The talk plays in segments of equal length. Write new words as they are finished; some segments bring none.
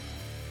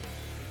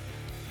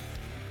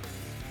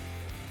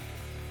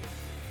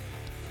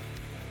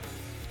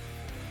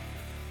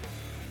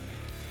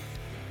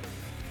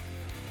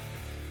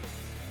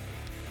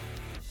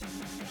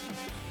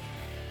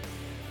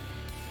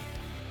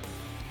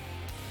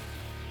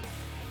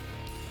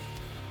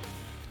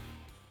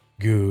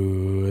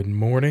Good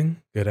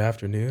morning, good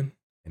afternoon,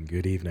 and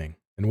good evening,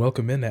 and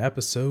welcome into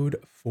episode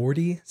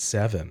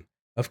 47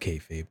 of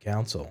Kayfabe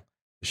Council,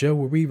 the show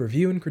where we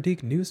review and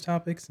critique news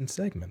topics and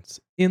segments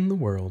in the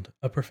world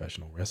of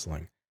professional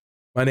wrestling.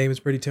 My name is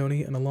Pretty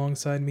Tony, and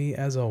alongside me,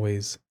 as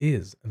always,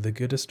 is the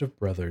goodest of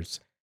brothers,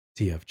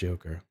 TF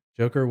Joker.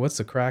 Joker, what's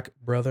the crack,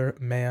 brother?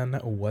 Man,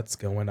 what's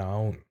going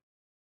on?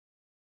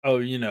 Oh,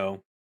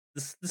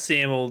 this the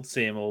same old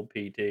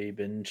PT.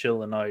 Been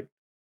chilling out,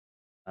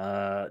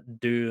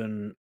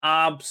 doing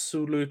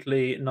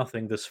absolutely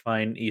nothing this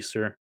fine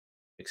Easter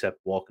except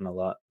walking a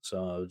lot.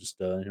 So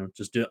just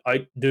just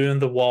out doing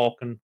the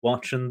walking,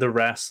 watching the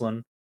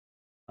wrestling,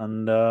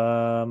 and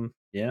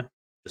yeah,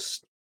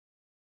 just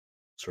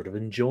sort of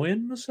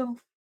enjoying myself.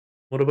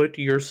 What about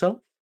yourself?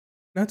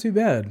 Not too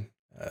bad.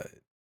 Uh,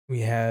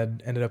 we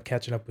had ended up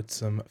catching up with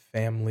some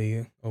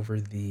family over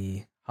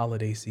the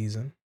holiday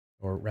season,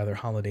 or rather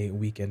holiday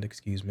weekend,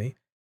 excuse me.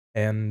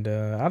 And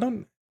I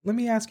don't. Let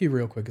me ask you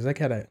real quick, because I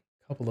had a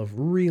couple of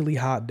really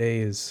hot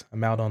days.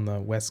 I'm out on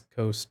the west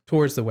coast,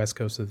 towards the west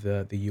coast of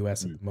the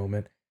U.S. at Mm. the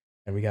moment,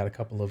 and we got a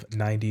couple of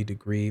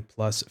 90-degree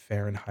plus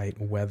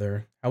Fahrenheit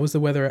weather. How was the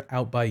weather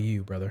out by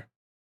you, brother?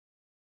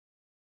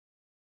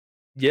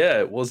 Yeah,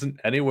 it wasn't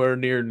anywhere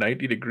near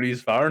 90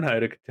 degrees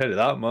Fahrenheit. I could tell you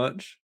that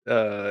much.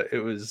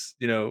 It was,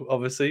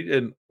 obviously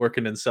in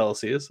working in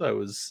Celsius.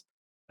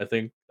 I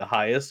think the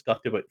highest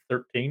got to about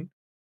 13.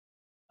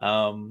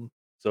 Um,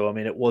 so I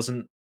mean, it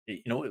wasn't,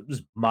 it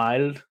was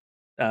mild,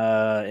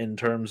 in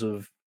terms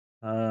of,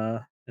 uh,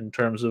 in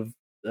terms of,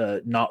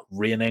 not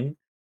raining.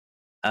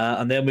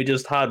 And then we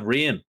just had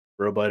rain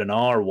for about an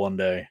hour one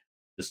day,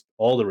 just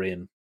all the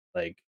rain,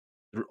 like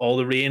all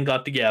the rain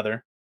got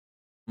together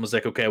and was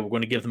like, okay, we're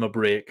going to give them a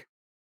break.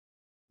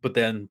 But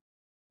then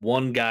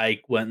one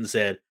guy went and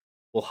said,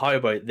 well, how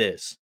about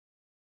this?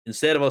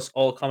 Instead of us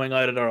all coming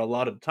out at our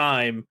allotted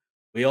time,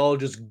 we all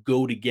just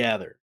go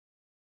together.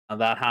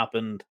 And that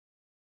happened,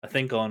 I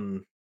think,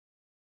 on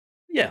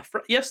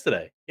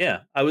yesterday.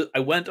 Yeah, I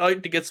went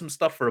out to get some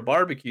stuff for a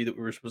barbecue that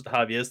we were supposed to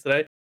have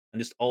yesterday,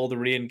 and just all the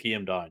rain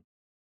came down,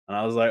 and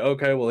I was like,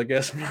 okay, well, I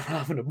guess I'm not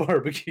having a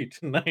barbecue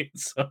tonight.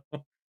 So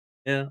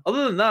yeah,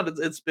 other than that,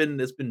 it's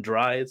been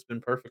dry. It's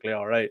been perfectly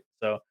all right.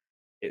 So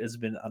it has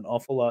been an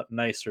awful lot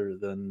nicer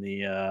than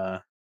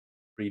the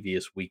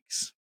previous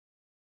weeks.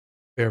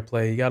 Fair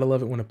play. You gotta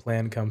love it when a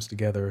plan comes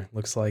together.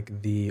 Looks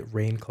like the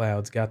rain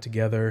clouds got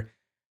together,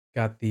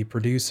 got the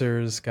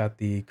producers, got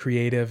the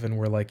creative, and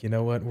we're like, you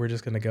know what? We're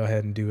just gonna go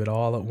ahead and do it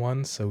all at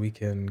once so we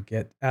can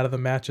get out of the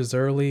matches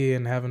early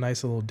and have a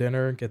nice little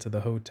dinner, get to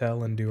the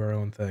hotel, and do our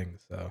own thing.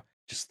 So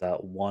Just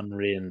that one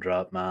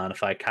raindrop, man.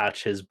 If I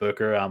catch his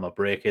booker, I'ma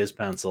break his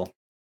pencil.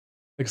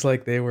 looks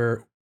like they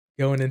were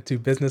going into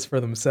business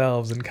for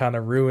themselves and kind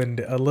of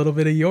ruined a little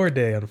bit of your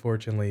day,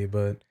 unfortunately.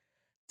 But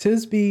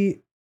tis be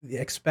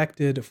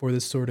expected for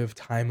this sort of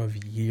time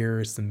of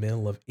year. It's the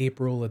middle of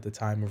April at the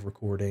time of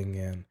recording,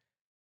 and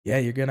yeah,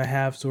 you're gonna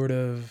have sort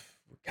of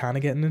kind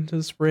of getting into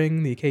the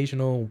spring, the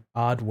occasional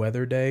odd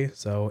weather day.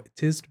 So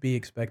it is to be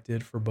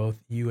expected for both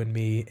you and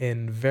me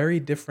in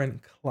very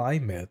different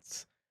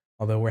climates.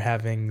 Although we're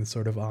having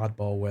sort of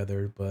oddball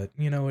weather, but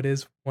it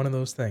is one of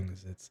those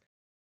things. It's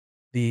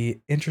the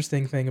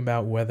interesting thing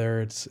about weather.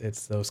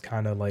 It's those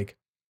kind of like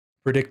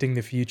predicting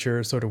the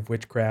future sort of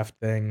witchcraft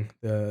thing.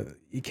 The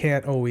You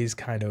can't always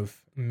kind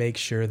of make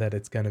sure that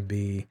it's going to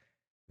be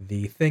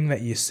the thing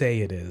that you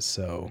say it is.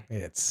 So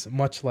it's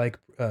much like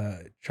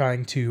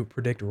trying to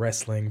predict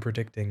wrestling.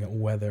 Predicting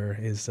weather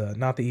is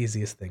not the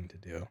easiest thing to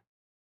do.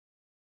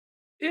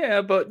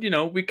 Yeah, but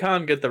we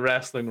can get the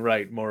wrestling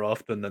right more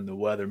often than the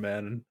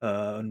weathermen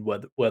and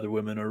weather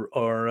women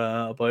are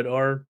about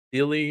our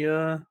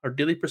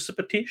daily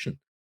precipitation.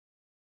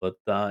 But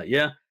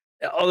yeah,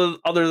 other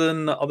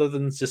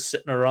than just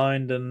sitting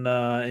around and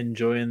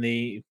enjoying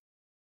the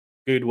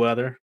good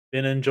weather,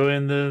 been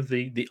enjoying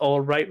the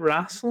all right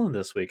wrestling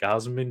this week. It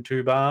hasn't been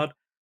too bad,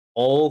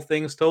 all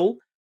things told.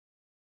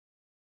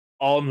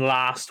 On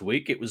last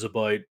week, it was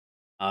about,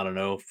 I don't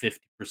know,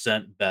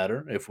 50%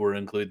 better if we're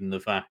including the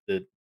fact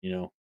that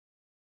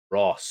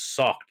Raw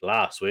sucked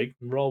last week,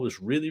 and Raw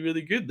was really,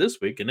 really good this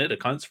week, and it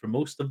accounts for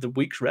most of the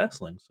week's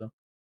wrestling. So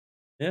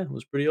yeah, it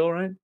was pretty all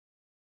right.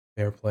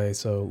 Fair play.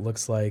 So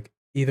looks like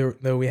either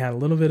though we had a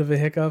little bit of a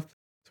hiccup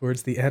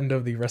towards the end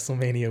of the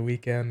WrestleMania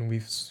weekend,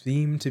 we've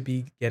seemed to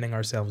be getting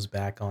ourselves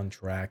back on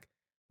track,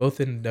 both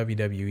in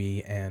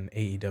WWE and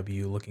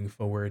AEW. Looking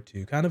forward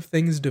to kind of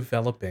things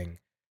developing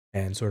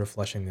and sort of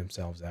fleshing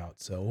themselves out.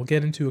 So we'll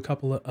get into a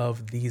couple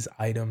of these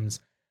items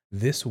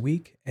this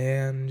week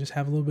and just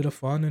have a little bit of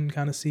fun and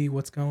kind of see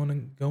what's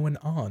going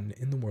on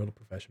in the world of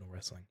professional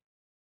wrestling.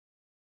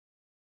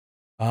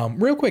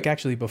 Real quick,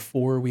 actually,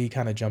 before we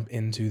kind of jump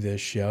into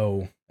this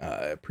show,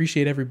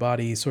 appreciate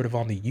everybody sort of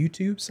on the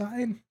YouTube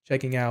side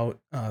checking out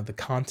the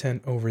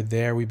content over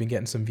there. We've been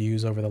getting some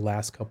views over the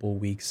last couple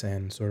weeks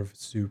and sort of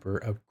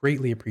super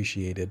greatly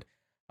appreciated.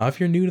 If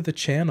you're new to the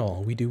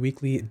channel, we do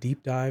weekly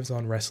deep dives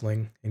on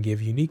wrestling and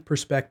give unique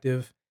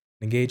perspective,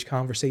 engage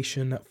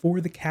conversation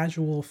for the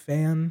casual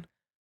fan.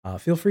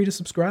 Feel free to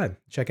subscribe.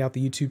 Check out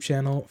the YouTube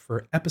channel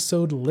for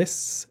episode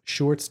lists,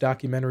 shorts,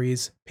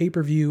 documentaries, pay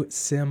per view,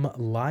 sim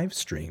live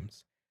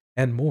streams,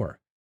 and more.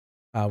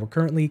 We're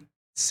currently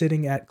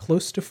sitting at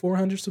close to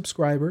 400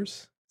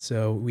 subscribers,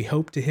 so we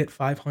hope to hit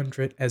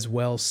 500 as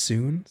well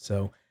soon.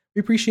 So we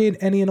appreciate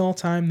any and all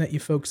time that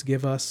you folks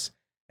give us,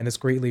 and it's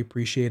greatly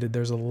appreciated.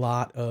 There's a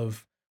lot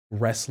of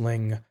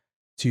wrestling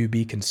to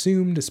be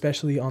consumed,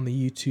 especially on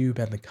the YouTube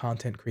and the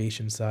content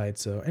creation side.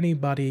 So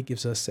anybody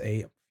gives us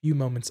a few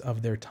moments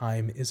of their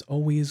time is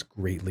always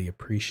greatly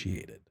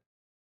appreciated.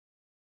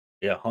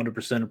 Yeah,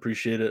 100%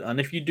 appreciate it. And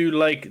if you do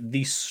like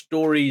the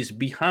stories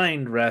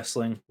behind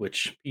wrestling,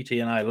 which PT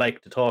and I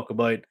like to talk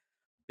about,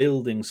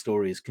 building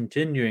stories,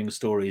 continuing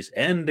stories,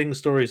 ending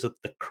stories at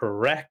the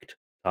correct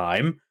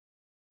time,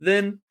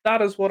 then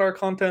that is what our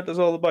content is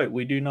all about.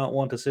 We do not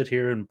want to sit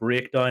here and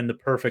break down the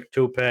perfect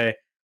tope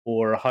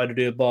or how to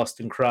do a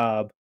Boston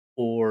crab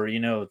or,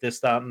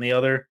 this, that, and the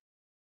other.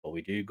 But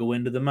we do go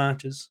into the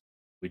matches.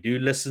 We do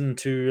listen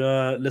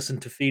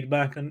to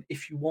feedback, and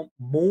if you want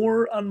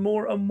more and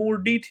more and more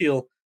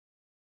detail,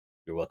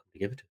 you're welcome to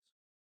give it to us.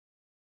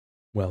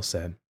 Well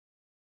said.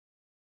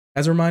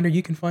 As a reminder,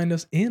 you can find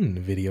us in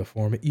video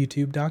form at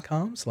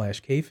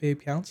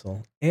youtube.com/Kayfabe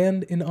Council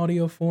and in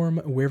audio form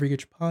wherever you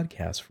get your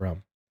podcasts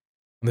from.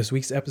 On this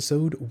week's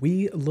episode,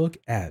 we look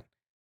at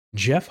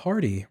Jeff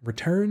Hardy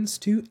returns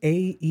to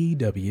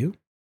AEW,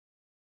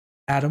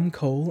 Adam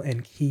Cole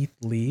and Keith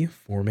Lee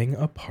forming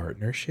a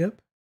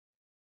partnership,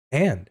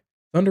 and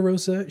Thunder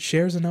Rosa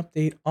shares an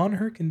update on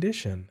her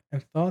condition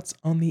and thoughts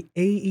on the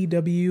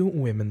AEW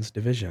women's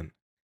division.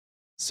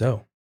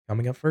 So,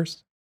 coming up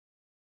first,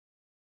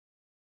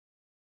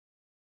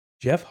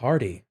 Jeff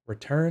Hardy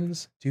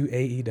returns to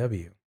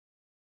AEW.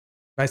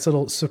 Nice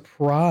little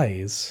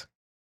surprise,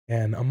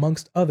 and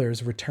amongst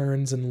others,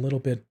 returns in a little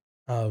bit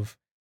of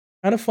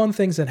kind of fun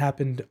things that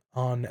happened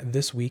on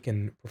this week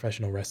in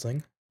professional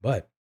wrestling.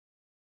 But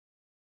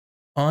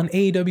on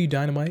AEW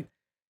Dynamite,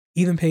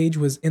 Ethan Page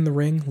was in the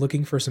ring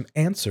looking for some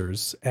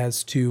answers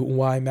as to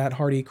why Matt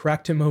Hardy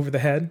cracked him over the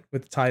head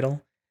with the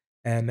title.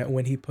 And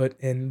when he put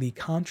in the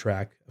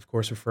contract, of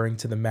course, referring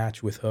to the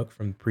match with Hook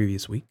from the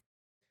previous week,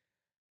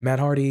 Matt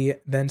Hardy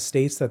then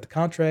states that the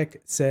contract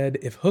said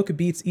if Hook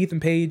beats Ethan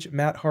Page,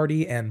 Matt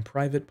Hardy and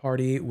Private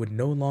Party would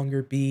no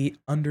longer be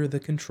under the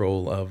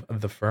control of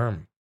the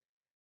firm.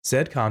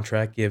 Said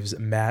contract gives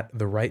Matt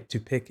the right to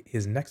pick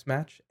his next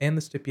match, and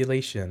the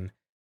stipulation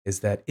is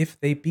that if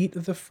they beat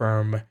the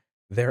firm,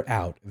 they're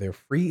out. They're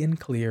free and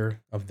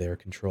clear of their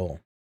control.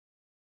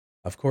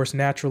 Of course,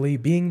 naturally,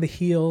 being the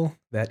heel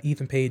that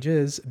Ethan Page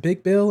is,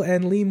 Big Bill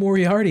and Lee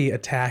Moriarty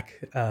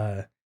attack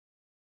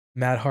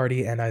Matt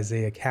Hardy and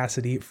Isaiah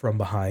Cassidy from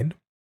behind.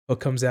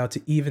 Hook comes out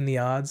to even the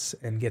odds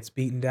and gets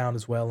beaten down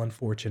as well,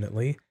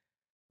 unfortunately,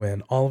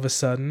 when all of a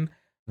sudden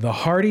the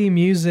Hardy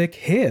music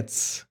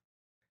hits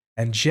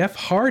and Jeff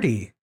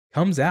Hardy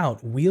comes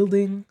out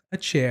wielding a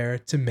chair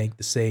to make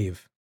the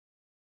save.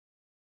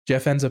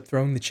 Jeff ends up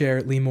throwing the chair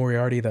at Lee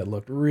Moriarty that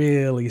looked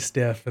really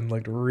stiff and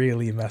looked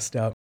really messed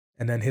up,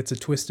 and then hits a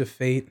twist of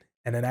fate,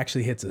 and then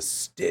actually hits a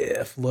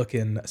stiff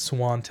looking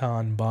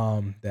swanton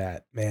bomb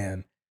that,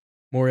 man,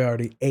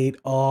 Moriarty ate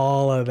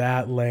all of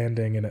that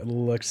landing, and it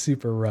looked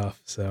super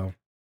rough. So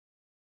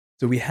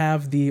we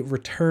have the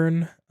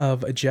return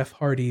of Jeff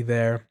Hardy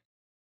there.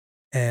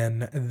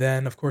 And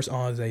then, of course,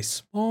 as a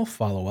small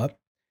follow-up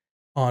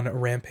on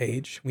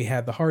Rampage, we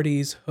had the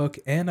Hardys, Hook,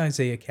 and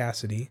Isaiah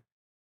Cassidy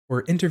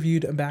were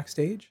interviewed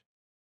backstage.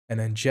 And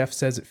then Jeff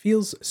says it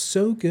feels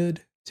so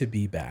good to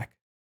be back.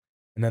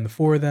 And then the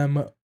four of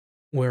them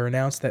were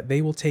announced that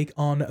they will take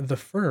on the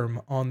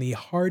firm on the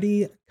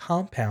Hardy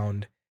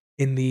compound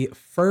in the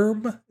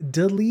firm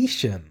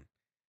deletion,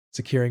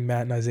 securing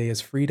Matt and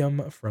Isaiah's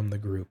freedom from the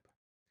group.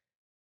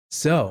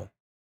 So,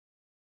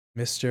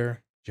 Mr.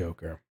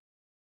 Joker,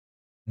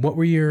 what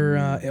were your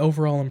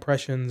overall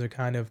impressions or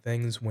kind of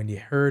things when you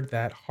heard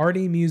that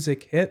Hardy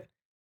music hit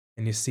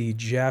and you see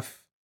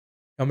Jeff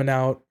coming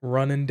out,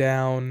 running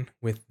down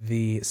with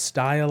the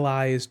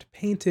stylized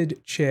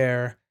painted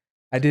chair?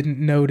 I didn't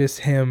notice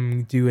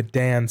him do a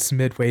dance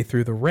midway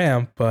through the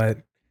ramp,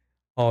 but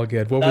all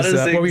good. What were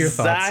your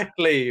thoughts?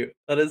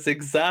 That is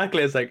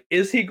exactly. It's like,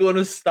 is he going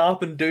to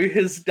stop and do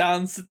his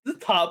dance at the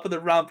top of the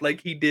ramp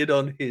like he did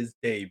on his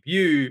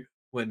debut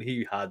when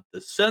he had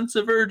the sense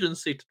of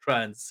urgency to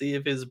try and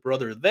save his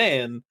brother?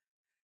 Then,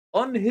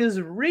 on his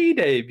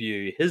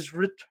re-debut, his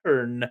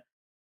return,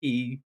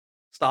 he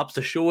stops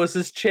to show us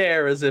his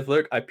chair as if,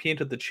 look, I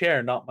painted the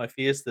chair, not my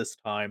face this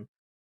time.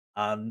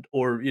 And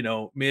or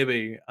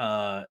maybe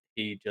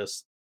he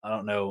just, I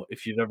don't know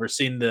if you've ever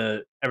seen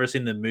the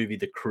movie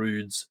The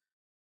Croods.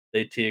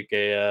 They take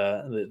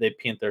they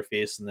paint their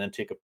face and then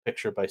take a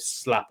picture by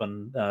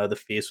slapping the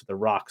face with a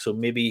rock. So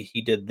maybe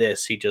he did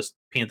this. He just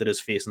painted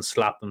his face and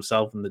slapped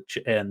himself in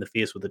the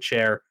face with a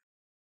chair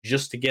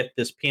just to get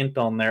this paint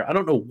on there. I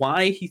don't know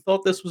why he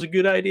thought this was a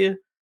good idea,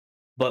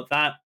 but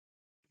that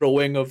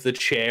throwing of the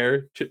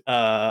chair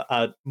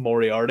at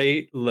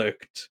Moriarty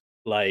looked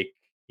like,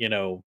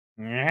 a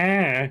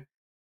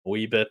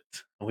wee bit,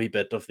 a wee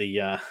bit of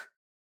the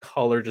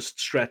collar just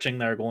stretching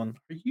there, going,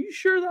 "Are you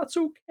sure that's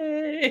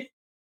okay?"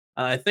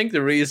 And I think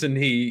the reason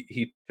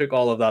he took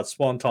all of that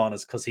swanton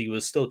is because he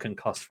was still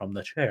concussed from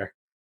the chair.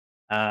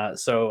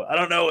 So I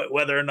don't know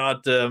whether or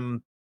not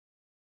it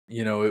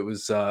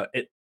was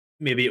it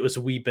maybe it was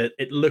a wee bit.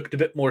 It looked a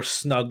bit more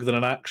snug than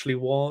it actually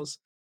was,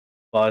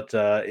 but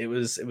it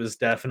was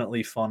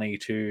definitely funny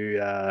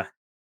to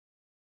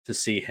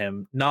see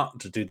him not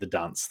to do the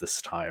dance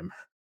this time.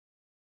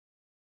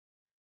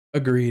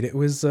 Agreed. It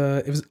was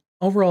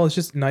overall, it's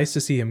just nice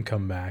to see him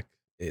come back.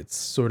 It's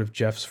sort of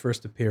Jeff's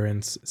first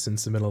appearance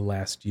since the middle of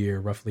last year,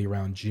 roughly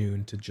around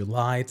June to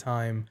July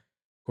time.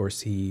 Of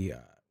course, he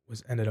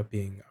was ended up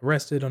being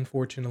arrested,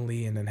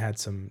 unfortunately, and then had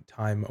some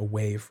time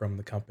away from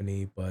the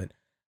company. But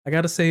I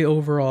gotta say,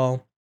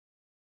 overall,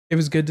 it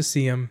was good to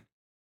see him.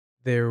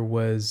 There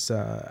was,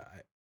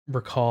 I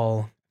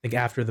recall, I think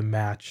after the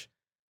match,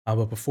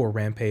 but before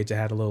Rampage, I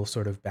had a little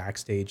sort of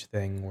backstage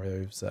thing where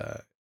there's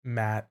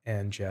Matt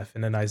and Jeff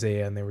and then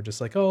Isaiah, and they were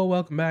just like, "Oh,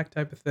 welcome back,"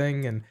 type of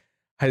thing, and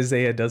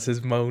Isaiah does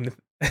his moan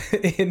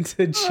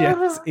into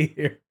Jeff's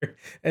ear,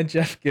 and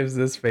Jeff gives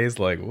this face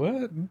like,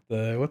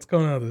 what's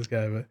going on with this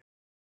guy?" But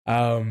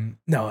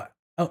no,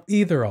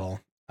 either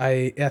all,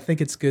 I think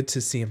it's good to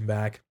see him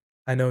back.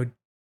 I know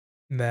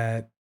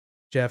that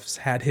Jeff's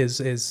had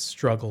his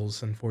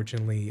struggles,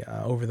 unfortunately,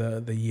 over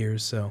the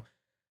years. So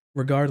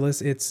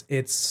regardless,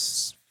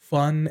 it's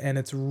fun and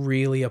it's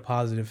really a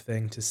positive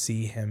thing to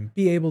see him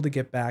be able to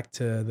get back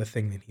to the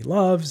thing that he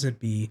loves and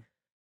be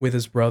with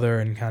his brother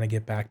and kind of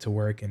get back to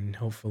work and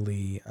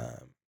hopefully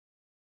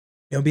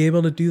be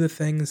able to do the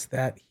things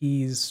that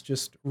he's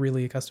just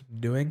really accustomed to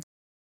doing.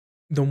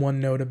 The one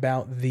note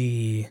about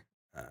the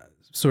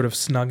sort of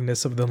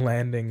snugness of the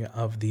landing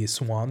of the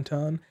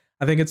swanton,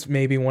 I think it's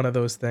maybe one of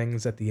those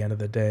things at the end of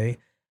the day.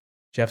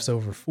 Jeff's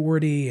over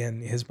 40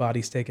 and his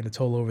body's taking a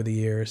toll over the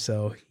years,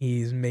 so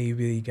he's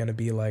maybe gonna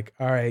be like,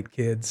 "All right,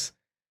 kids,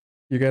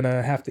 you're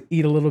gonna have to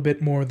eat a little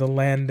bit more of the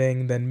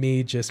landing than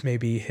me just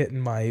maybe hitting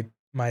my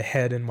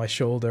head and my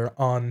shoulder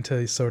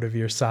onto sort of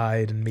your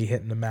side and me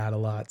hitting the mat a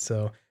lot."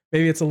 So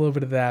maybe it's a little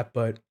bit of that,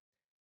 but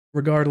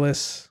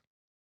regardless,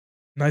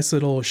 nice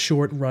little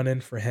short run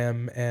in for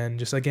him, and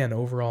just again,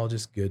 overall,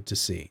 just good to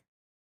see.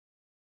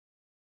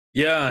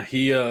 Yeah,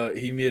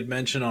 he made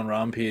mention on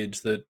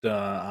Rampage that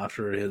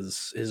after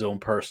his own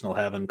personal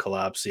heaven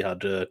collapse, he had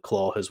to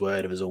claw his way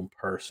out of his own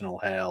personal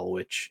hell,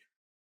 which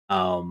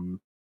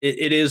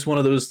it is one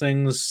of those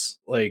things.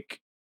 Like,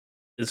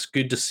 it's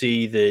good to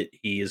see that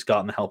he has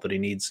gotten the help that he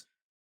needs,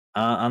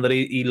 and that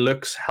he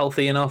looks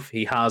healthy enough.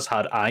 He has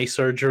had eye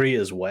surgery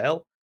as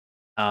well.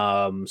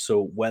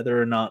 So whether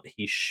or not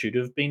he should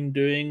have been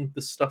doing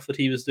the stuff that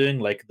he was doing,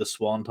 like the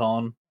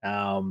Swanton,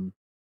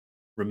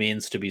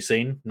 remains to be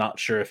seen. Not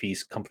sure if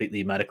he's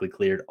completely medically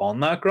cleared on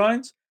that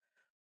grounds,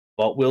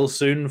 but we'll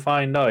soon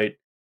find out.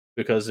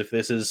 Because if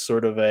this is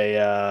sort of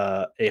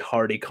a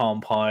Hardy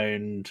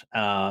compound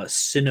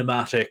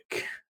cinematic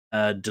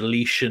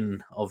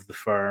deletion of the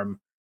firm,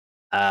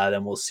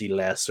 then we'll see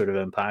less sort of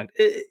impact.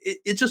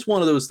 It's just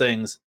one of those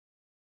things.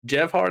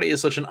 Jeff Hardy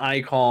is such an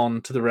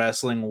icon to the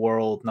wrestling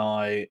world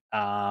now,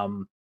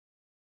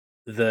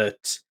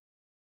 that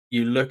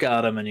you look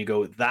at him and you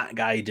go, that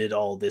guy did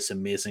all this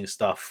amazing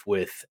stuff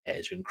with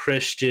Edge and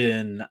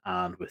Christian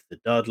and with the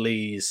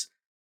Dudleys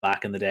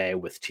back in the day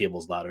with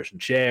tables, ladders,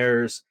 and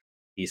chairs.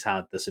 He's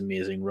had this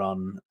amazing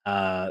run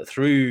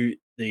through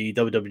the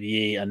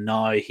WWE, and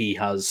now he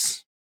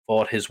has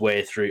fought his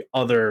way through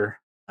other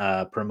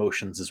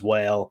promotions as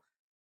well.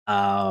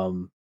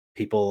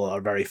 People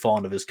are very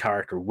fond of his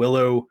character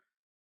Willow,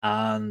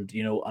 and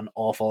an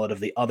awful lot of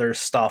the other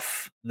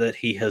stuff that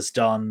he has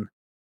done,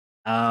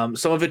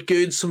 some of it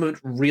good, some of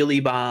it really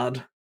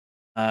bad.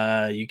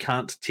 You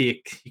can't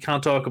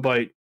talk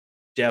about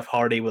Jeff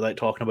Hardy without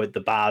talking about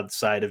the bad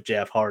side of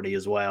Jeff Hardy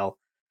as well.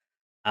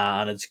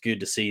 And it's good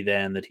to see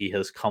then that he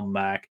has come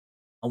back,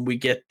 and we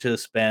get to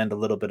spend a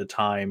little bit of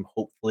time,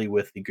 hopefully,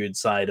 with the good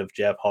side of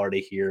Jeff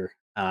Hardy here,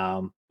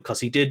 because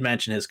he did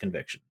mention his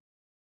conviction.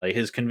 Like,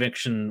 his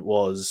conviction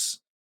was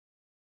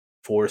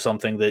for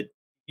something that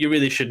you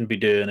really shouldn't be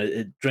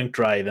doing, drink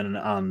driving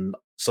and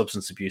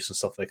substance abuse and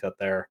stuff like that.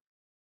 There,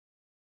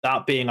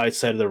 that being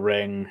outside of the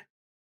ring,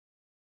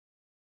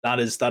 that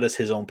is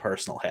his own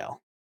personal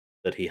hell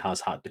that he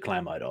has had to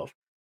climb out of,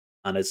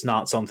 and it's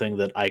not something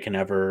that I can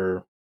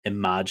ever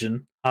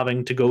imagine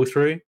having to go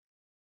through.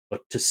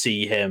 But to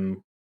see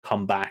him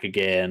come back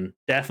again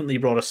definitely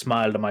brought a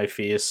smile to my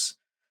face.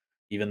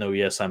 Even though,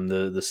 yes, I'm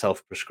the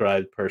self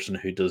prescribed person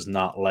who does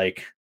not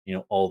like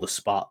all the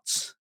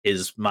spots.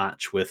 His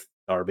match with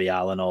Darby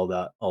Allen,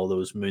 all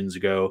those moons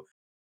ago,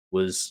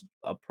 was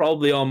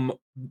probably on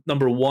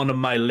number one on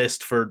my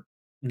list for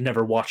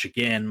never watch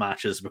again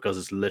matches, because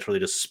it's literally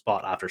just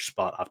spot after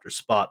spot after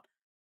spot.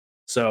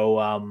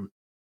 So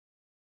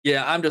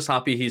yeah, I'm just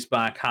happy he's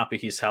back, happy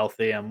he's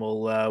healthy, and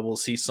we'll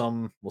see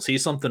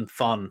something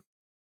fun.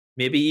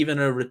 Maybe even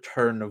a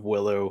return of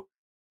Willow.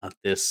 at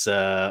this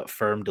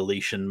firm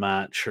deletion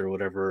match or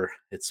whatever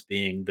it's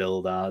being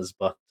billed as.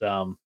 But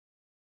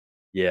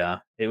yeah,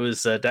 it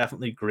was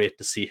definitely great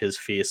to see his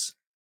face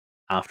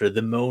after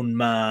the Moan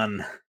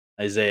Man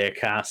Isaiah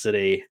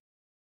Cassidy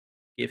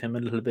gave him a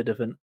little bit of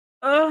an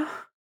uh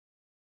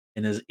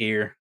in his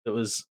ear that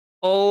was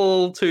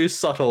all too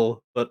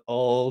subtle, but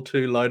all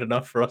too loud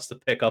enough for us to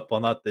pick up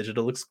on that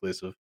digital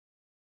exclusive.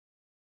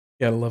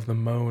 Gotta love the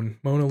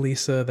Mona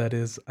Lisa that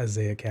is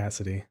Isaiah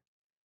Cassidy.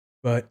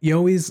 But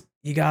you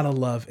gotta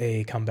love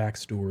a comeback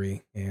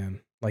story, and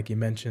like you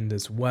mentioned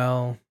as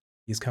well,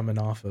 he's coming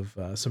off of,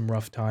 some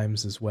rough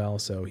times as well,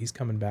 so he's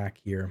coming back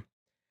here.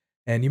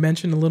 And you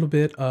mentioned a little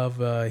bit of,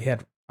 he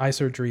had eye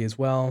surgery as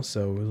well,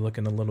 so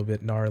looking a little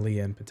bit gnarly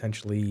and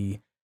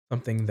potentially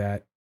something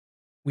that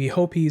we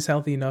hope he's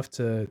healthy enough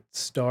to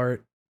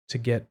start to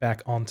get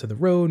back onto the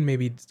road,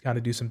 maybe kinda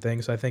do some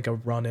things. So I think a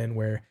run-in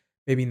where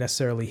maybe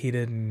necessarily he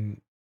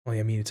didn't, well,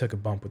 I mean, he took a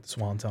bump with the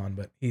Swanton,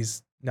 but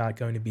he's not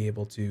going to be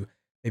able to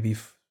maybe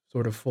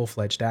sort of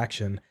full-fledged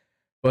action.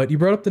 But you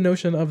brought up the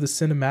notion of the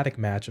cinematic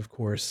match, of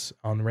course.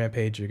 On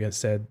Rampage, you guys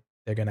said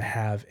they're gonna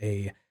have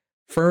a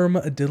firm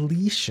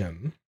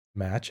deletion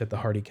match at the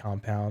Hardy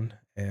compound,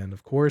 and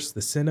of course,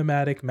 the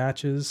cinematic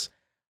matches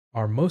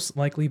are most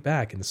likely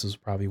back, and this is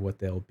probably what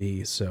they'll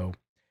be. So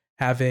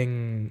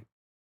having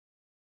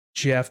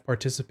Jeff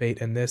participate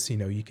in this,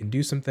 you can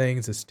do some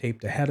things. It's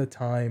taped ahead of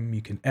time.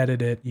 You can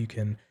edit it. You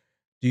can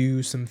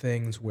do some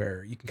things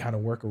where you can kind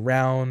of work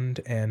around,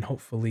 and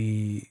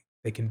hopefully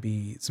they can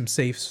be some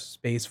safe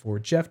space for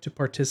Jeff to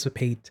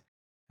participate,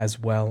 as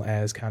well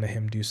as kind of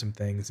him do some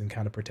things and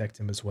kind of protect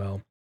him as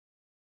well.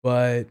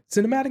 But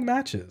cinematic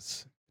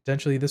matches,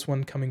 potentially this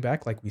one coming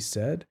back, like we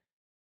said,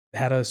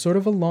 had a sort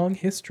of a long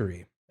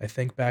history. I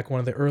think back one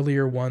of the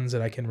earlier ones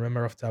that I can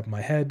remember off the top of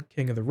my head,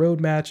 King of the Road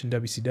match in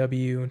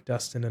WCW,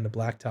 Dustin and the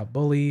Blacktop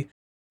Bully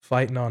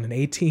fighting on an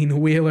 18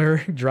 wheeler,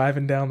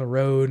 driving down the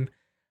road.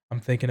 I'm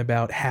thinking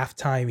about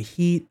halftime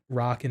heat,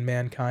 Rock and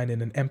Mankind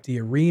in an empty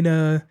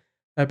arena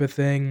type of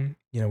thing.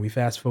 We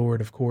fast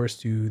forward, of course,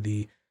 to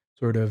the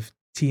sort of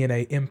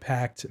TNA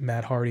Impact,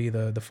 Matt Hardy,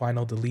 the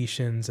final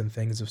deletions and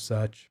things of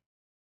such.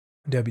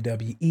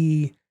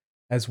 WWE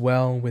as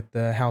well with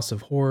the House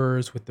of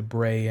Horrors with the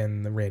Bray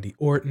and the Randy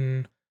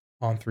Orton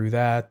on through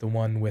that, the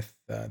one with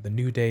the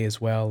New Day as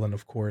well, and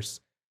of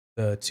course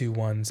the two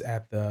ones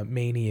at the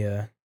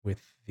Mania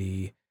with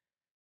the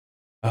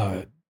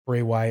uh,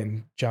 Bray Wyatt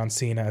and John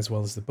Cena as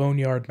well as the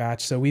Boneyard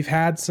match. So we've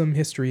had some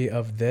history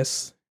of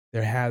this.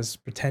 There has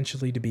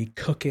potentially to be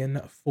cooking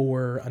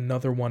for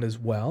another one as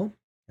well.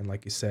 And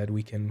like you said,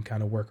 we can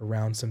kind of work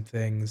around some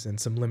things and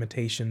some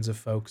limitations of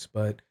folks.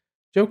 But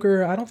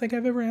Joker, I don't think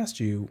I've ever asked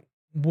you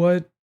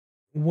what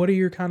what are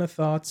your kind of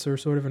thoughts or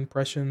sort of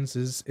impressions?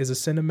 Is a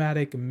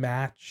cinematic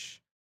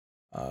match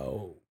uh,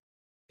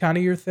 kind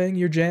of your thing,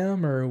 your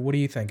jam, or what are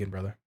you thinking,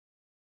 brother?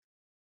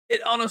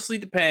 It honestly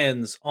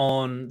depends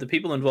on the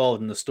people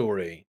involved in the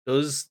story.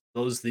 Does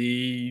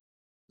the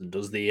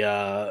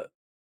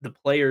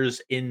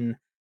players in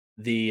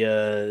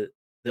the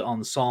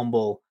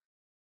ensemble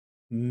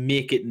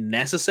make it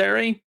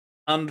necessary?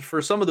 And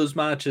for some of those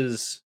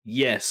matches,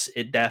 yes,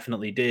 it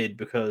definitely did,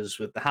 because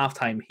with the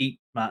halftime heat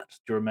match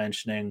you were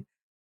mentioning,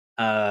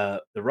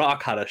 The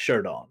Rock had a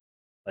shirt on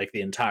like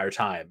the entire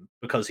time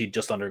because he'd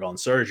just undergone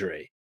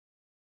surgery.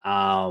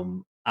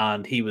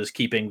 And he was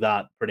keeping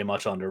that pretty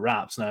much under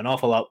wraps. Now, an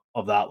awful lot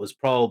of that was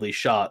probably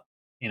shot,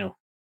 you know,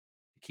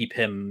 keep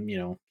him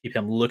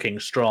looking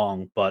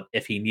strong. But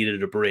if he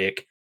needed a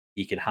break,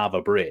 he could have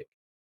a break.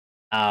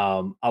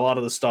 A lot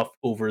of the stuff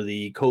over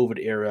the COVID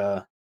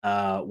era,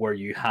 where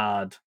you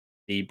had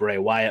the Bray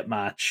Wyatt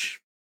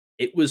match,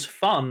 it was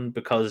fun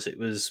because it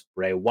was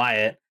Bray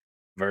Wyatt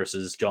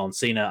versus John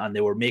Cena, and they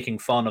were making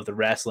fun of the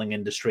wrestling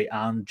industry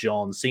and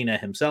John Cena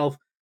himself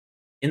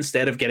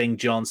instead of getting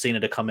John Cena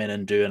to come in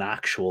and do an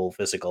actual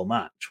physical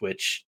match,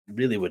 which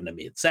really wouldn't have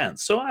made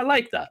sense. So I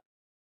like that.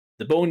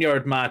 The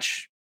Boneyard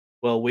match,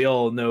 well, we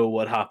all know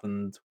what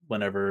happened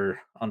whenever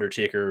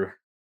Undertaker,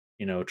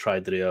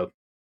 tried to do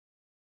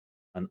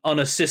an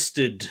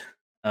unassisted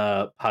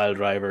pile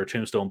driver,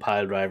 tombstone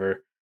pile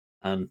driver,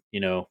 and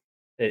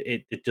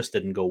it just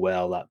didn't go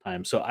well that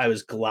time. So I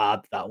was glad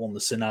that one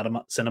was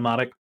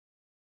cinematic.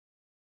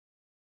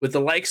 With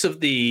the likes of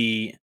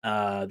the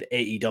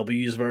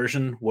AEW's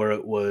version, where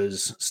it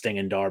was Sting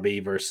and Darby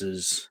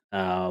versus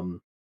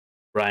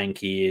Brian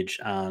Cage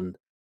and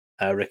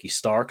Ricky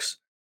Starks,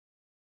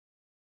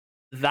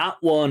 that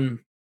one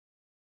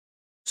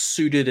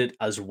suited it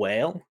as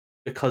well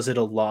because it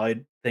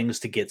allowed things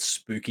to get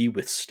spooky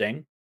with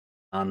Sting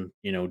and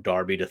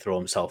Darby to throw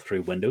himself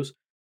through windows.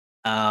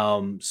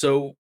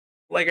 So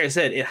like I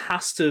said, it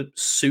has to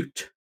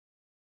suit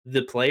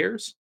the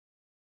players.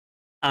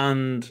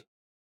 And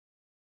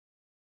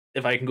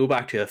if I can go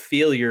back to a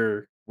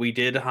failure, we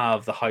did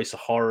have the House of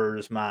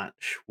Horrors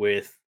match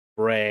with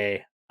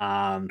Bray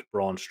and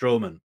Braun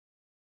Strowman.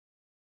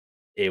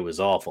 It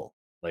was awful.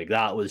 Like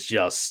that was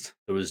just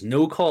there was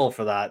no call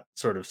for that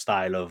sort of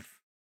style of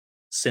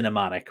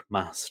cinematic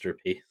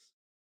masterpiece.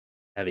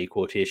 Heavy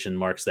quotation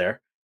marks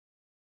there.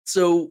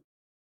 So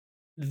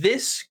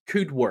this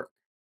could work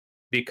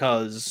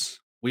because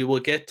we will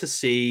get to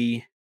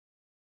see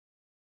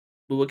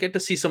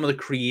some of the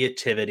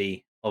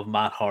creativity of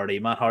Matt Hardy.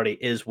 Matt Hardy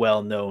is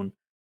well known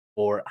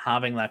for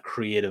having that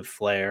creative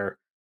flair,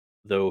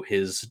 though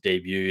his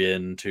debut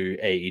into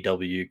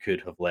AEW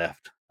could have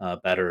left a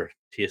better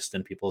taste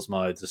in people's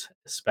mouths,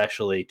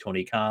 especially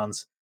Tony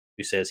Khan's,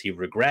 who says he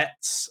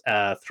regrets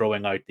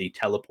throwing out the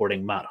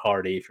teleporting Matt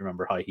Hardy, if you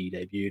remember how he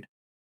debuted.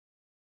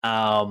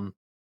 Um,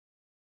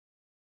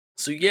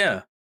 so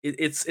yeah,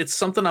 it's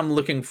something I'm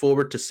looking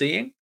forward to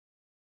seeing,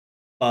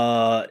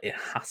 but it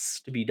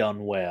has to be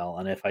done well.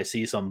 And if I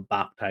see some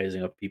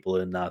baptizing of people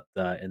in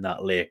that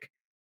lake,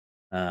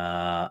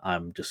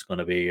 I'm just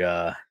gonna be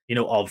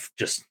of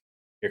just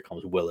here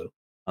comes Willow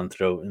and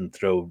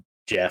throw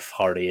Jeff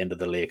Hardy into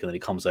the lake and then he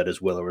comes out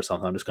as Willow or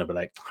something. I'm just gonna be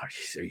like,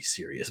 are you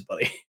serious,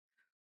 buddy?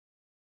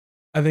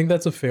 I think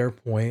that's a fair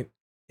point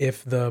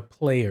if the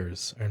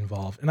players are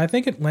involved. And I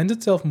think it lends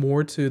itself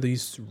more to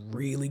these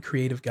really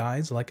creative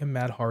guys like a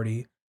Matt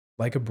Hardy,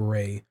 like a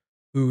Bray,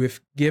 who,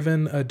 if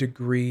given a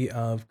degree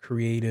of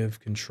creative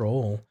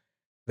control,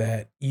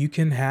 that you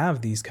can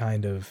have these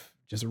kind of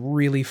just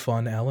really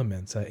fun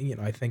elements.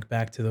 I think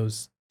back to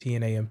those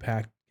TNA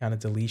Impact kind of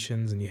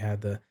deletions, and you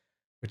had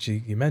which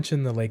you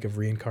mentioned, the Lake of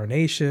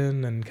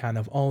Reincarnation, and kind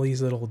of all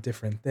these little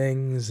different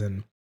things.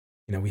 And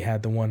we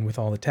had the one with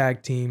all the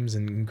tag teams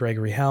and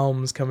Gregory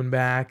Helms coming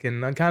back,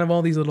 and kind of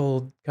all these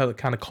little kind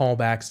of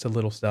callbacks to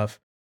little stuff.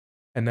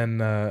 And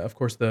then, of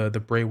course, the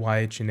Bray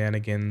Wyatt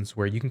shenanigans,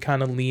 where you can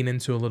kind of lean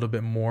into a little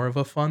bit more of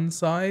a fun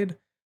side.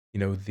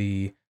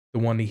 The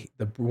one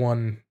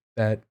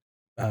that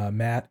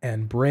Matt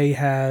and Bray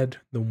had,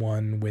 the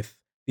one with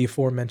the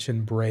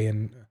aforementioned Bray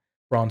and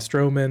Braun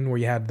Strowman, where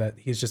you had that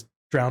he's just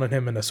drowning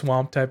him in a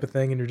swamp type of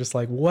thing, and you're just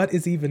like, what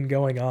is even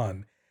going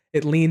on?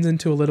 It leans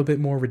into a little bit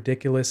more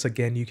ridiculous.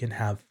 Again, you can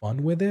have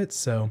fun with it.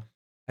 So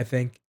I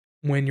think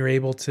when you're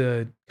able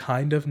to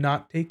kind of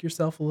not take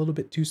yourself a little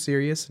bit too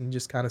serious and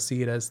just kind of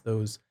see it as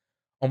those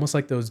almost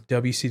like those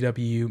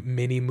WCW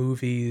mini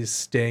movies,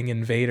 Sting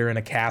and Vader in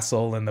a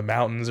castle in the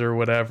mountains or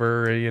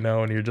whatever,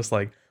 and you're just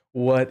like,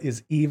 what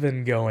is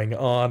even going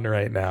on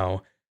right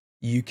now?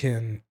 You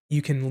can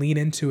lean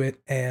into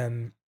it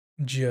and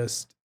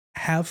just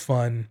have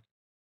fun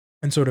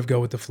and sort of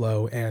go with the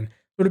flow and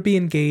sort of be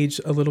engaged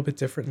a little bit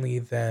differently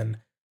than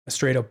a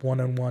straight up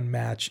one-on-one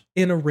match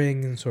in a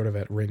ring and sort of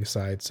at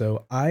ringside.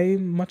 So I,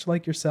 much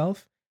like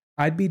yourself,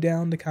 I'd be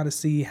down to kind of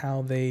see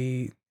how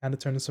they kind of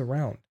turn this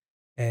around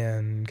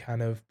and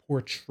kind of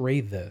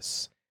portray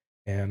this.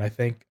 And I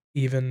think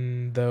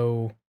even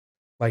though,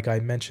 like I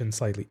mentioned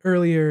slightly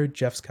earlier,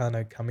 Jeff's kind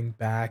of coming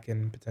back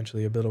and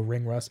potentially a bit of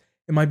ring rust,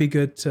 it might be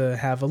good to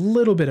have a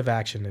little bit of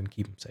action and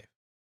keep him safe.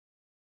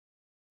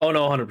 Oh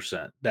no,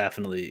 100%.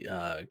 Definitely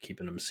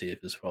keeping them safe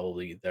is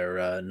probably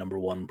their number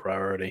one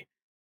priority.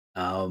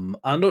 And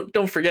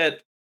don't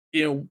forget,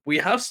 we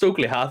have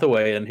Stokely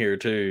Hathaway in here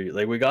too.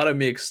 Like we gotta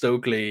make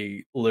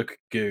Stokely look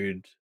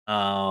good,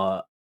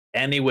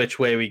 any which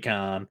way we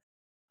can,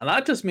 and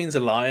that just means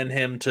allowing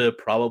him to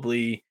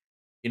probably,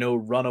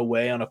 run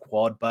away on a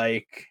quad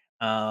bike.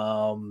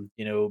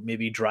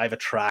 Maybe drive a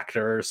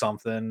tractor or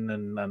something,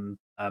 and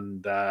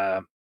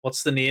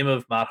what's the name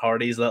of Matt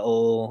Hardy's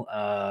little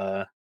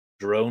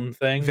drone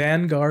thing?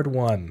 Vanguard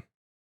 1.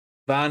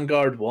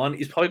 Vanguard 1.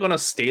 He's probably going to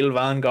steal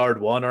Vanguard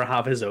 1 or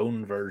have his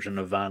own version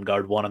of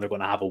Vanguard 1 and they're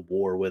going to have a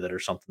war with it or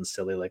something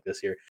silly like this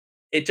here.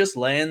 It just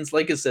lands,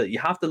 like I said, you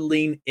have to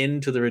lean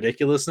into the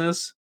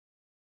ridiculousness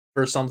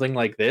for something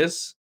like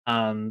this.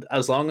 And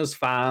as long as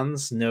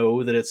fans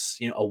know that it's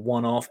a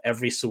one off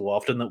every so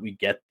often that we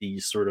get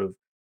these sort of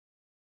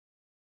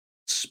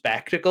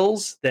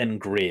spectacles, then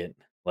great.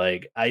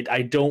 Like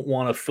I don't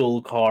want a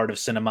full card of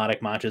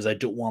cinematic matches. I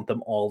don't want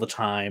them all the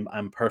time.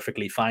 I'm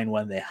perfectly fine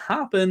when they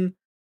happen,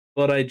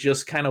 but I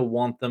just kind of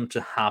want them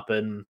to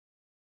happen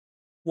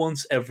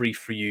once every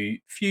few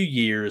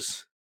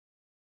years,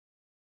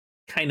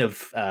 kind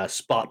of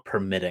spot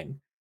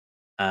permitting.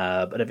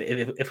 But if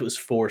it was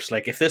forced,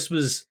 like if this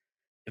was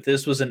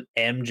an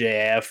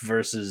MJF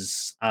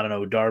versus I don't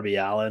know Darby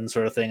Allen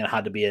sort of thing, and it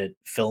had to be a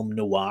film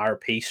noir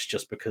piece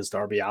just because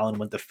Darby Allen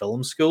went to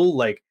film school,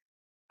 like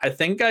I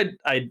think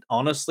I'd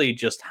honestly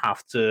just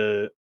have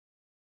to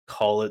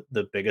call it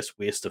the biggest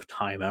waste of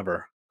time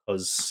ever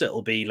because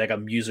it'll be like a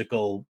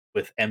musical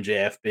with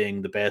MJF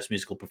being the best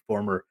musical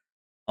performer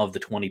of the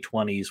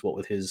 2020s. What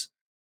with his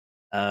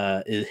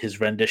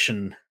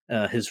rendition,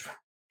 his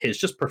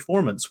just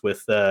performance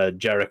with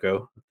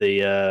Jericho,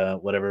 the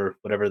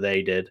whatever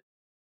they did,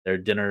 their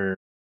dinner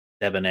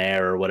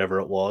debonair or whatever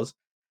it was,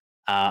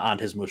 and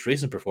his most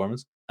recent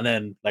performance, and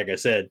then like I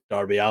said,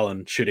 Darby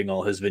Allen shooting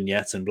all his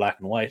vignettes in black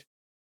and white.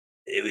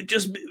 It would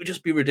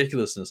just be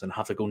ridiculousness and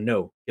have to go,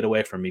 no, get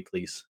away from me,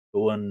 please.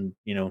 Go and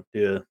do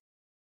a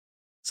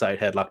side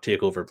headlock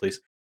takeover,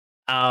 please.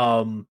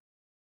 Um,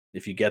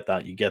 if you get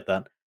that, you get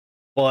that.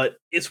 But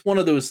it's one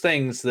of those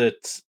things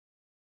that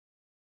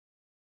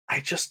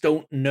I just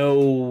don't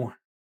know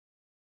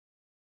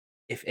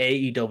if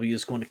AEW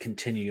is going to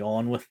continue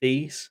on with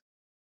these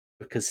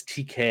because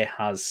TK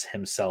has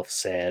himself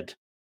said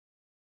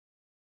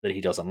that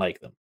he doesn't like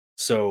them.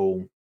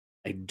 So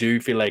I do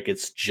feel like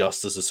it's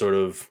just as a sort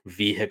of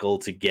vehicle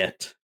to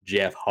get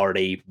Jeff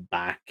Hardy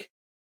back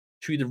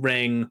to the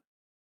ring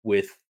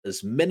with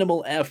as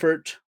minimal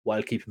effort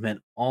while keeping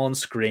him on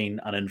screen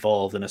and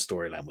involved in a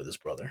storyline with his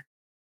brother.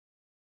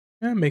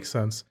 That makes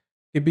sense.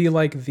 It'd be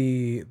like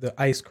the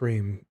ice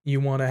cream. You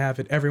wanna have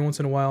it every once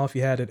in a while. If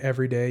you had it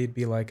every day, you'd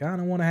be like, "I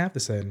don't wanna have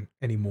this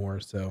anymore."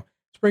 So,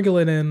 sprinkle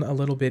it in a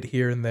little bit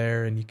here and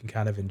there, and you can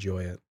kind of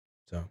enjoy it.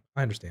 So,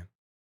 I understand.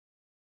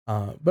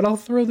 But I'll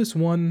throw this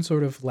one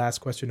sort of last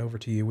question over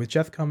to you. With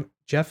Jeff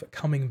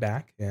coming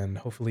back, and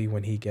hopefully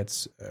when he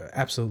gets,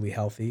 absolutely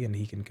healthy and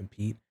he can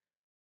compete,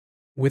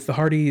 with the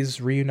Hardys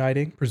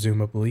reuniting,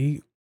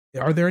 presumably,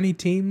 are there any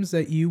teams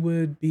that you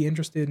would be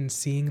interested in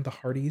seeing the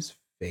Hardys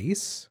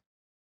face?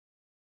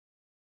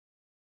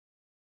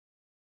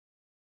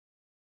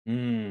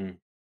 Hmm.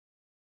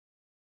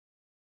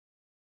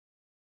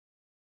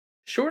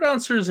 Short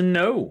answer is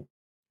no.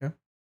 Yeah.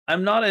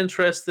 I'm not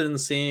interested in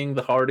seeing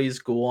the Hardys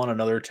go on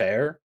another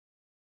tear.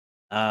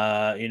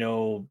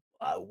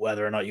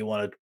 Whether or not you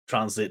want to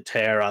translate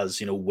tear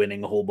as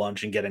winning a whole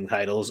bunch and getting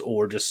titles,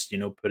 or just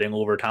putting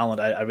over talent.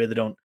 I really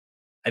don't.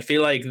 I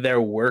feel like their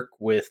work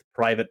with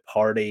Private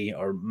Party,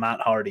 or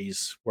Matt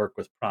Hardy's work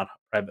with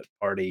Private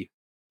Party,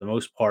 for the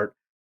most part,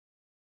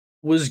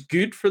 was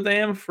good for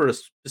them for a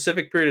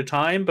specific period of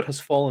time, but has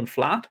fallen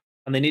flat,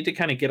 and they need to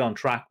kind of get on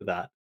track with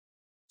that.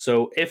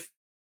 So if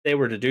they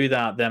were to do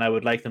that, then I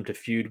would like them to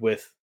feud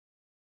with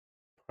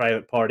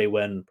Private Party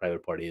when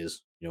Private Party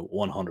is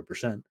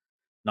 100%,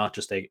 not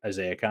just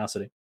Isaiah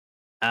Cassidy.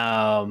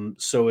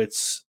 So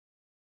it's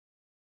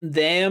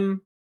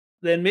them.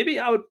 Then maybe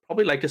I would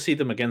probably like to see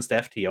them against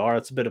FTR.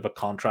 It's a bit of a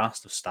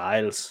contrast of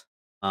styles.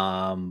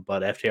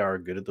 But FTR are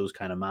good at those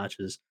kind of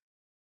matches.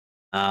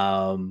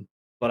 Um,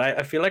 but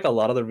I feel like a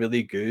lot of the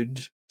really good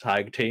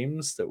tag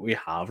teams that we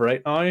have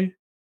right now,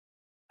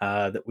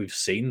 that we've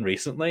seen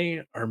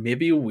recently, are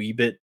maybe a wee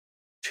bit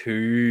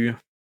too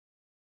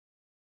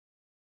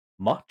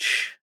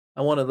much.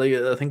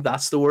 I think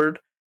that's the word.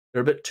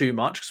 They're a bit too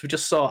much because we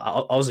just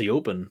saw Aussie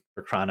Open,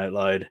 for crying out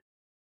loud,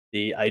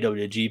 the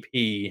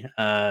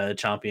IWGP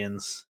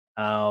champions,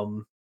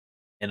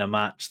 in a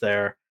match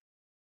there,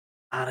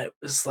 and it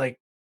was like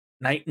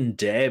night and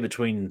day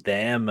between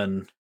them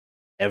and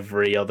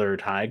every other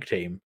tag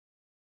team.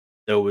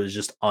 There was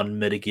just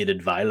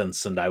unmitigated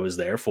violence, and I was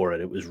there for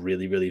it. It was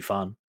really, really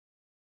fun.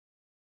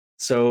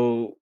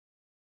 So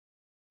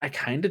I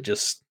kind of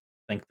just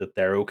think that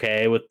they're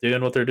okay with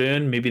doing what they're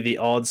doing. Maybe the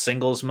odd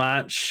singles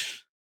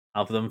match,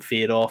 have them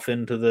fade off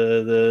into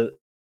the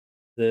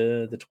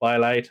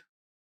twilight.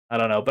 I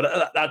don't know,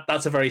 but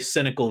that's a very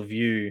cynical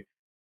view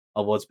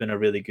of what's been a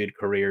really good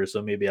career.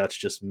 So maybe that's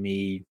just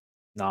me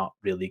not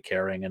really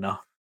caring enough.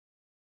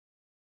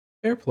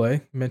 Fair play.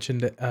 You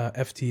mentioned,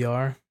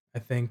 FTR.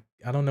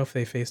 I don't know if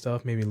they faced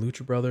off, maybe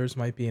Lucha Brothers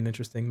might be an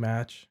interesting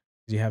match.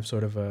 You have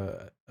sort of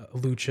a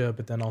lucha,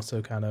 but then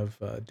also kind of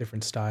a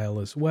different style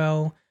as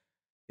well.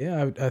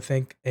 Yeah, I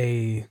think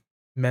a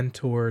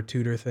mentor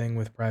tutor thing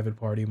with Private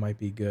Party might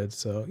be good.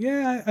 So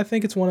yeah, I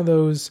think it's one of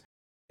those.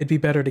 It'd be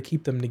better to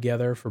keep them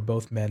together for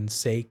both men's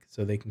sake,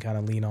 so they can kind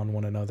of lean on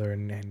one another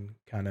and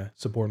kind of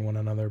support one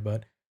another.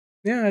 But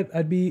yeah,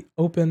 I'd be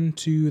open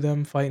to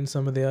them fighting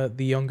some of the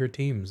younger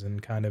teams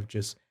and kind of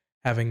just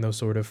having those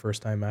sort of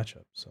first time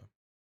matchups. So.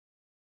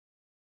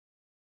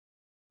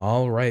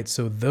 All right,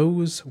 so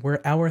those were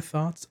our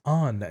thoughts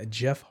on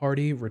Jeff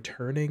Hardy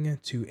returning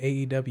to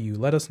AEW.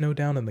 Let us know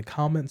down in the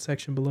comment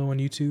section below on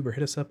YouTube, or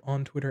hit us up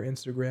on Twitter,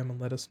 Instagram, and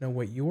let us know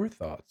what your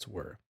thoughts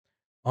were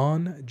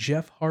on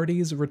Jeff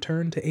Hardy's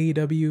return to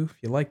AEW.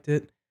 If you liked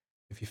it,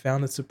 if you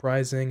found it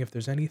surprising, if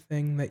there's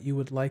anything that you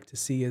would like to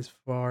see as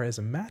far as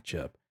a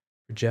matchup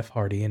for Jeff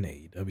Hardy and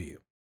AEW.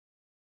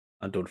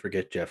 And don't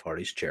forget Jeff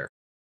Hardy's chair.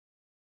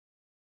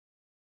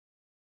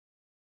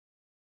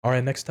 All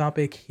right, next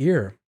topic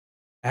here,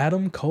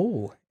 Adam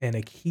Cole and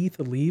a Keith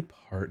Lee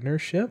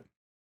partnership.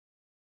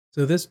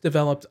 So this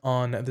developed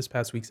on this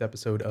past week's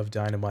episode of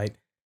Dynamite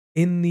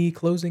in the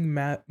closing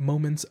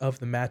moments of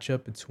the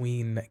matchup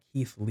between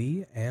Keith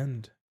Lee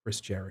and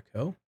Chris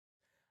Jericho.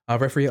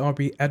 Referee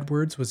Aubrey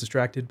Edwards was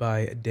distracted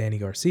by Danny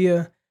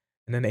Garcia,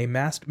 and then a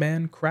masked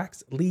man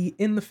cracks Lee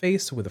in the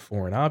face with a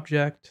foreign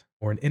object,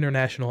 or an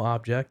international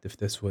object if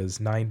this was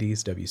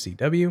 90s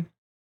WCW,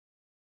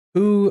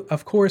 who,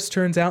 of course,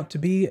 turns out to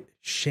be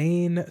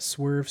Shane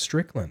Swerve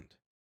Strickland.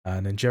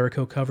 And then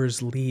Jericho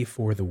covers Lee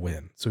for the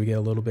win. So we get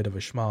a little bit of a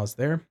schmoz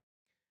there.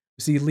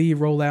 We see Lee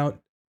roll out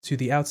to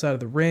the outside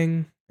of the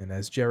ring, and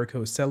as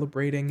Jericho is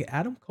celebrating,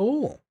 Adam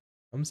Cole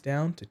comes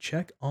down to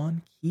check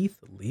on Keith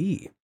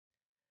Lee.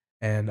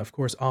 And of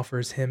course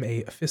offers him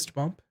a fist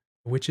bump,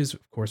 which is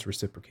of course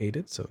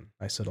reciprocated. So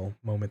nice little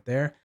moment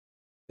there.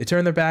 They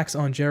turn their backs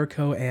on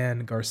Jericho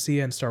and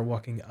Garcia and start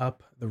walking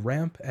up the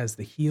ramp as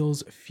the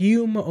heels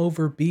fume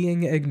over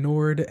being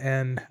ignored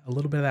and a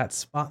little bit of that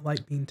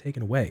spotlight being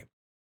taken away.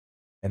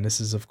 And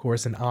this is, of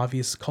course, an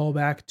obvious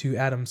callback to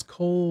Adams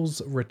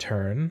Cole's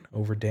return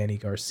over Danny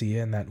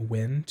Garcia in that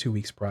win 2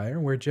 weeks prior,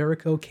 where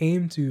Jericho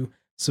came to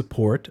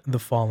support the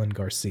fallen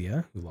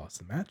Garcia, who lost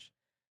the match,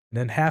 and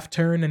then half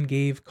turned and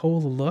gave Cole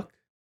a look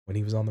when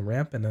he was on the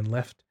ramp and then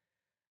left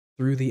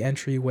through the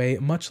entryway,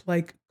 much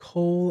like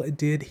Cole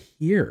did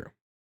here.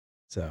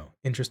 So,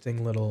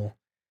 interesting little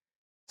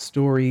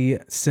story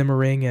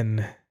simmering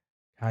and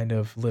kind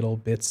of little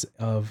bits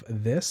of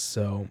this.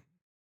 So,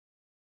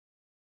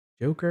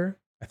 Joker,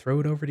 I throw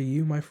it over to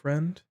you, my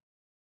friend.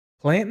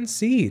 Planting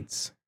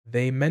seeds.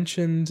 They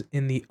mentioned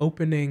in the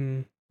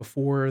opening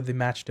before the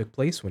match took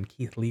place when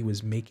Keith Lee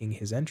was making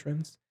his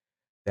entrance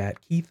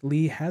that Keith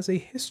Lee has a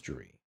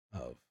history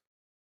of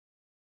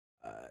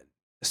uh,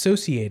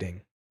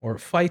 associating or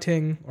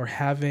fighting or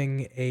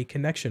having a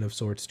connection of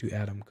sorts to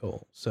Adam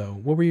Cole. So,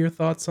 what were your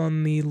thoughts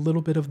on the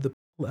little bit of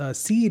the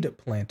seed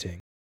planting,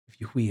 if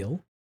you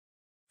will,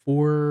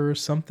 for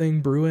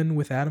something brewing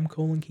with Adam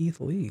Cole and Keith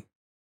Lee?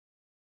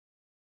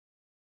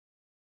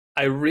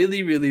 I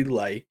really, really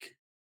like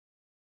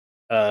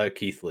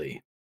Keith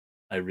Lee.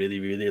 I really,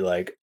 really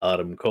like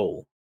Adam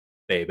Cole,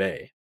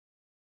 baby.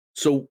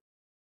 So,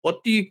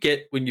 what do you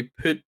get when you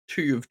put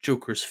two of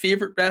Joker's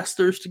favorite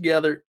wrestlers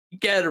together? You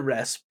get a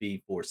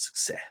recipe for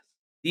success.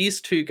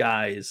 These two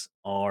guys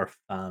are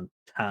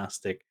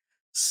fantastic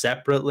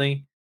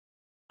separately,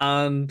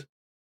 and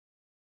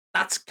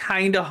that's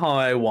kind of how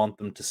I want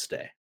them to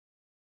stay.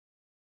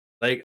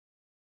 Like,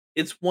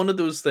 it's one of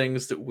those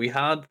things that we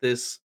had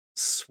this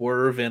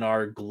swerve in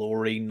our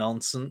glory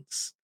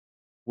nonsense,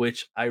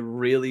 which I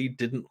really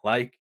didn't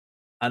like.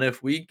 And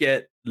if we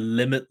get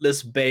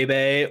Limitless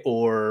Baby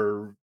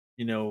or,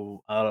 I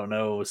don't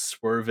know,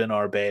 Swerve in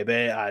Our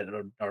Baby, I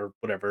don't or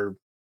whatever,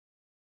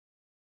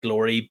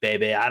 Glory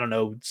Baby, I don't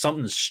know,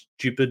 something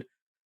stupid,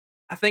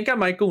 I think I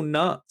might go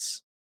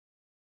nuts.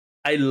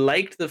 I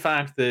liked the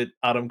fact that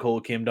Adam Cole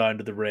came down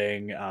to the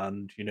ring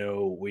and,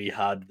 we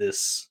had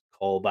this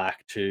callback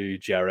to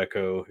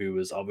Jericho, who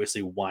was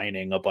obviously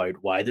whining about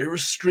why there were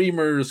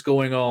streamers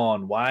going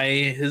on,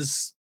 why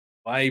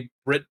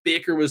Britt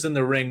Baker was in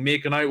the ring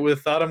making out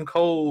with Adam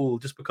Cole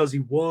just because he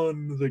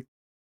won. Like,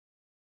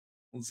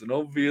 it's an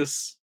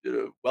obvious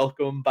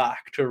welcome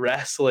back to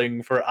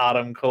wrestling for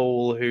Adam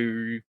Cole,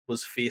 who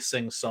was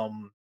facing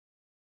some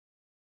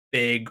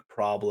big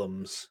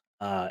problems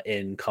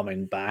in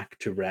coming back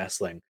to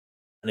wrestling.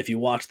 And if you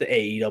watch the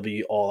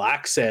AEW All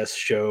Access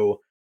show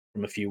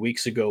from a few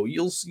weeks ago,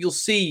 you'll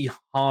see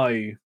how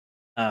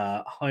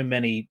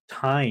many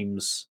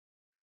times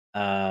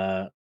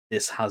uh,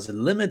 this has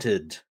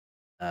limited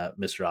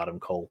Mr. Adam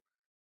Cole,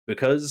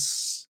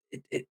 because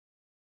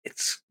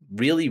it's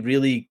really,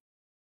 really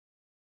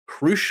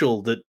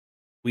crucial that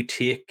we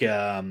take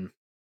um,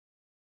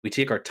 we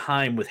take our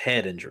time with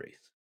head injuries,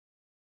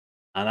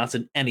 and that's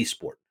in any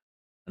sport.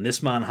 And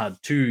this man had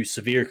two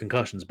severe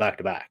concussions back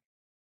to back.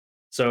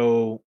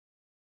 So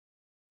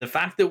the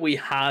fact that we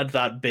had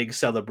that big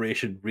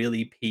celebration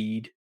really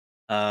peed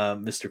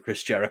Mr.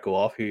 Chris Jericho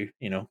off, who,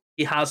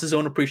 he has his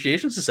own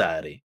appreciation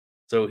society.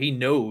 So he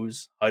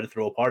knows how to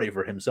throw a party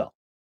for himself.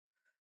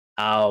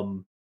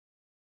 Um,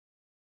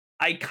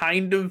 I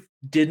kind of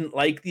didn't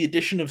like the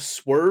addition of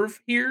Swerve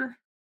here.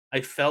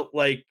 I felt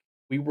like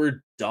we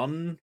were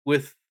done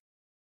with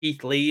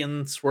Keith Lee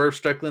and Swerve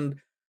Strickland.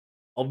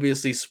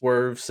 Obviously,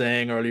 Swerve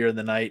saying earlier in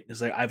the night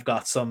is like, I've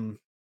got some,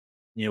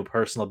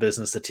 personal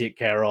business to take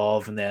care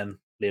of, and then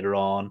later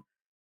on,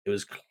 it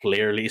was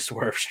clearly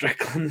Swerve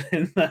Strickland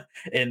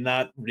in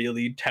that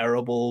really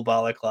terrible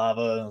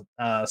balaclava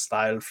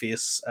style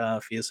face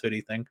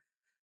hoodie thing.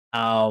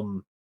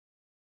 Um,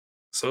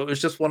 so it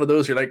was just one of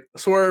those. You're like,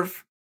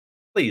 Swerve,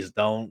 please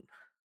don't.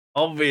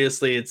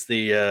 Obviously, it's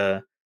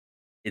the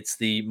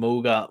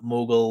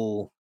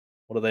mogul.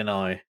 What are they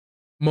now?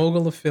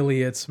 Mogul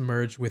affiliates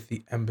merge with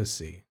the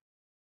embassy.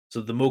 So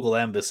the Mogul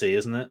Embassy,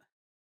 isn't it?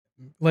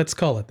 Let's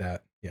call it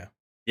that. Yeah.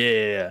 Yeah,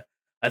 yeah, yeah.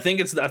 I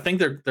think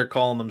they're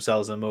calling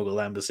themselves a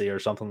Mogul Embassy or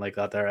something like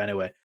that there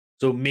anyway.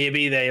 So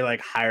maybe they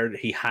like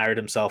he hired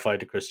himself out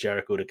to Chris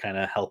Jericho to kind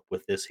of help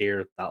with this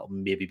here. That'll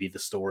maybe be the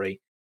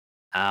story.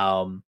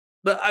 Um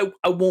but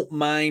I won't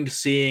mind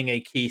seeing a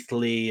Keith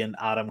Lee and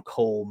Adam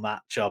Cole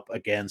matchup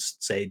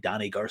against, say,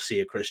 Danny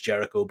Garcia, Chris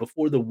Jericho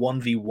before the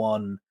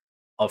 1v1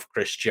 of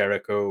Chris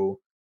Jericho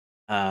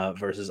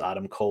versus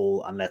Adam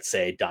Cole, and let's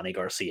say Danny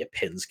Garcia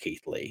pins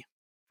Keith Lee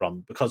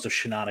from because of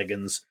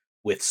shenanigans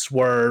with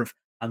Swerve,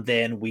 and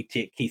then we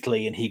take Keith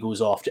Lee and he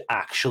goes off to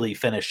actually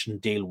finish and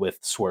deal with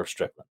Swerve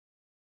Strickland.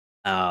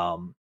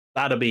 Um,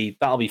 that'll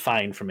be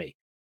fine for me,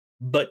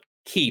 but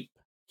keep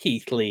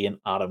Keith Lee and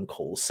Adam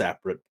Cole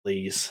separate,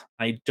 please.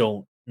 I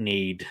don't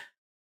need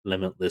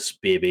Limitless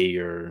Baby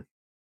or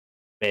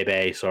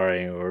Baby,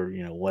 sorry, or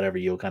whatever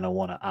you kind of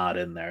want to add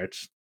in there.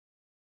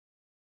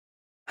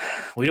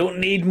 We don't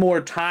need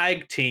more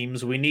tag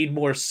teams. We need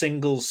more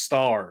single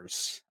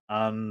stars.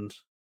 And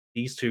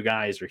these two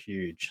guys are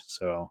huge,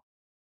 so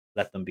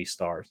let them be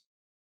stars.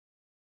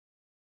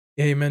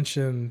 Yeah, you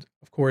mentioned,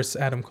 of course,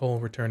 Adam Cole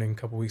returning a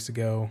couple weeks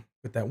ago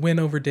with that win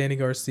over Danny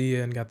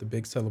Garcia and got the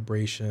big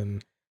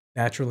celebration.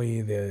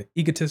 Naturally, the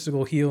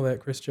egotistical heel that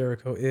Chris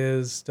Jericho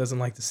is doesn't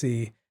like to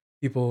see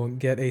people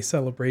get a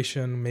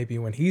celebration maybe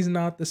when he's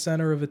not the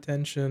center of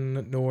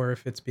attention, nor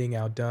if it's being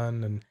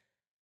outdone. And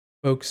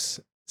folks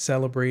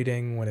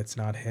celebrating when it's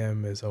not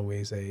him is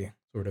always a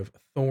sort of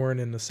thorn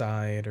in the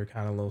side or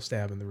kind of a little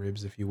stab in the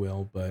ribs, if you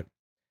will. But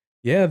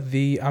yeah,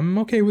 the I'm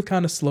okay with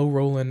kinda slow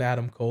rolling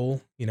Adam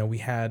Cole. You know, we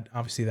had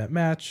obviously that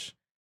match.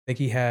 I think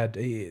he had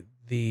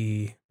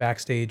the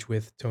backstage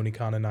with Tony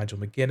Khan and Nigel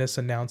McGuinness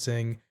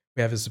announcing.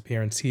 We have his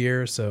appearance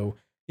here, so,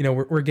 you know,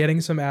 we're getting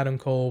some Adam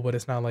Cole, but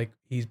it's not like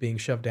he's being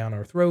shoved down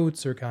our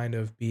throats or kind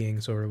of being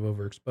sort of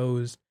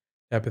overexposed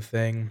type of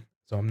thing.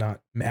 So I'm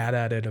not mad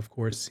at it. Of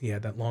course, he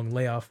had that long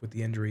layoff with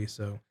the injury,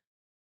 so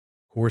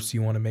course,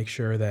 you wanna make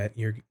sure that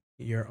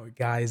your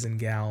guys and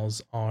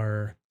gals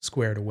are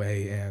squared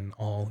away and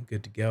all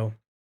good to go.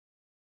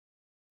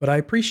 But I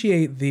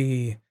appreciate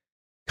the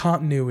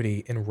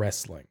continuity in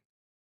wrestling.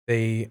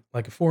 They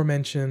like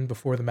aforementioned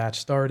before the match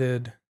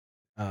started,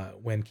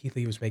 when Keith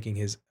Lee was making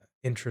his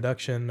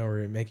introduction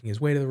or making his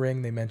way to the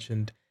ring, they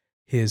mentioned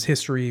his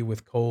history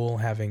with Cole,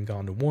 having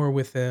gone to war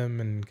with him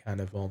and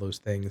kind of all those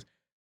things.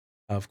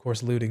 Of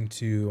course, alluding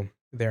to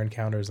their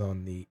encounters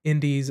on the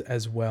indies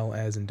as well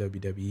as in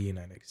WWE and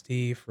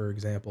NXT, for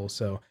example.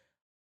 So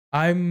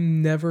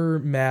I'm never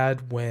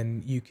mad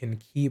when you can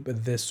keep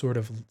this sort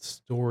of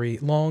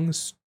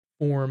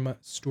form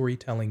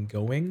storytelling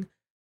going,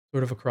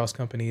 sort of across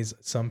companies.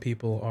 Some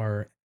people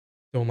are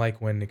don't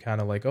like when it kind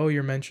of like, oh,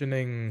 you're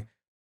mentioning,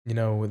 you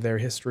know, their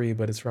history,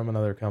 but it's from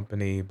another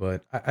company.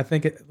 But I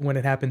think when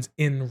it happens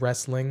in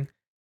wrestling,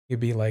 you'd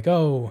be like,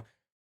 oh,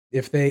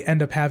 if they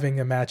end up having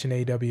a match in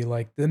AEW,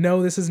 like,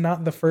 no, this is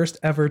not the first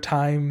ever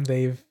time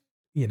they've,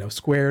 you know,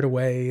 squared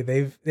away.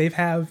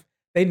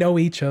 They know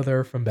each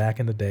other from back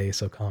in the day,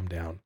 so calm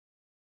down.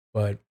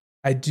 But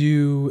I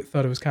do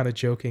thought it was kind of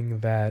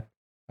joking that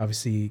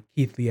obviously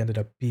Keith Lee ended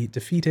up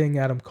defeating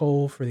Adam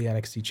Cole for the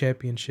NXT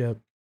championship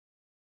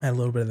and a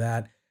little bit of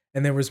that.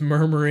 And there was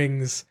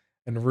murmurings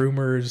and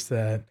rumors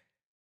that,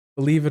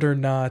 believe it or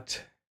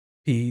not,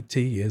 PT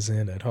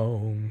isn't at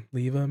home.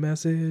 Leave a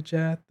message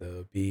at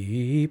the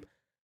beep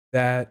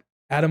that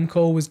Adam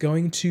Cole was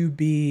going to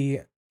be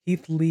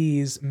Keith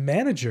Lee's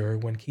manager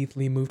when Keith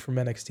Lee moved from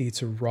NXT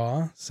to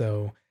Raw.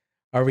 So,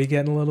 are we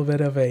getting a little bit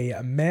of a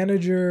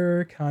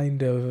manager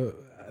kind of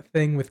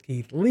thing with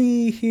Keith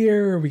Lee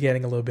here? Are we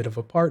getting a little bit of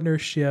a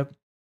partnership?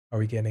 Are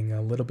we getting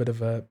a little bit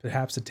of a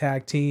perhaps a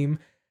tag team?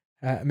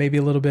 Maybe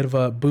a little bit of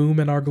a boom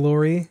in our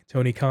glory.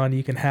 Tony Khan,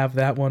 you can have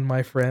that one,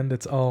 my friend.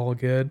 It's all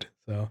good.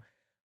 So,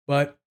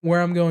 but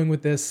where I'm going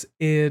with this,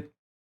 I'm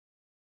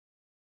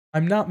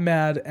not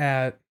mad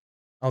at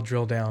I'll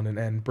drill down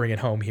and bring it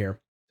home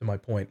here to my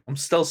point. I'm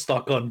still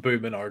stuck on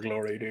Boom in Our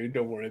Glory, dude.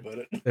 Don't worry about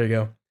it. There you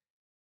go.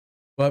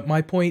 But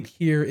my point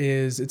here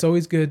is it's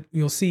always good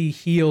you'll see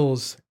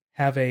heels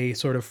have a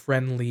sort of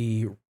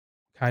friendly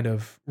kind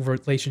of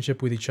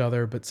relationship with each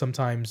other, but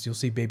sometimes you'll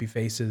see baby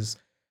faces,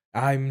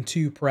 I'm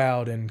too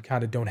proud and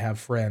kind of don't have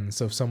friends.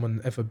 So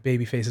if a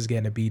baby face is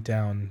getting a beat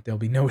down, there'll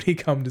be nobody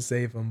come to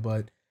save them.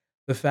 But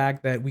the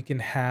fact that we can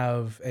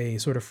have a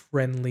sort of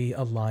friendly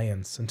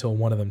alliance until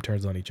one of them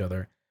turns on each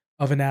other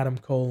of an Adam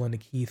Cole and a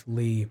Keith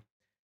Lee,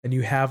 and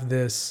you have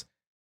this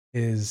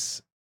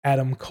is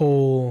Adam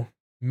Cole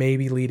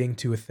maybe leading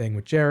to a thing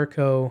with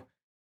Jericho.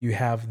 You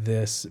have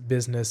this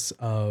business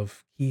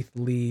of Keith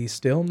Lee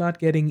still not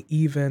getting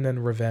even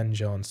and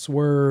revenge on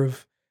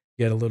Swerve.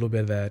 Get a little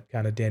bit of that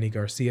kind of Danny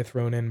Garcia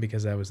thrown in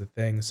because that was the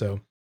thing.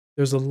 So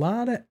there's a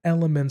lot of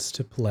elements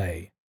to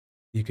play.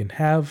 You can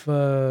have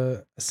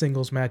a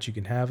singles match, you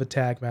can have a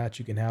tag match,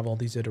 you can have all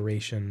these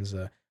iterations,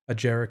 a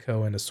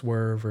Jericho and a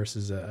Swerve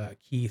versus a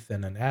Keith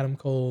and an Adam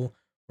Cole,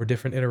 or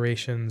different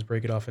iterations,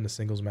 break it off into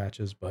singles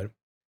matches. But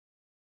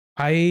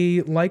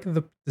I like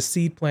the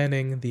seed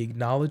planting, the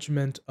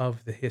acknowledgement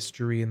of the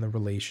history and the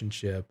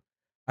relationship.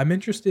 I'm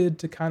interested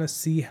to kind of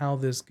see how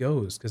this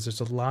goes because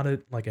there's a lot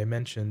of, like I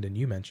mentioned and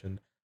you mentioned,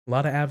 a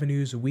lot of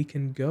avenues we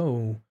can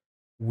go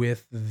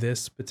with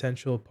this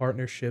potential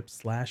partnership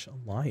slash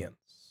alliance.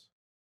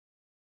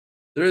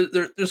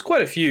 There's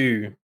quite a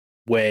few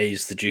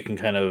ways that you can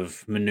kind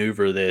of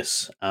maneuver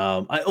this.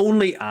 I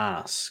only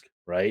ask,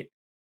 right,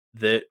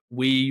 that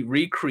we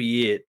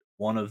recreate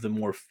one of the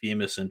more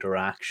famous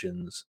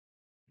interactions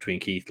between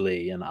Keith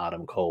Lee and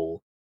Adam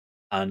Cole.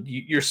 And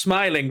you're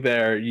smiling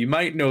there. You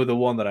might know the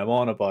one that I'm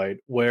on about,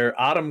 where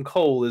Adam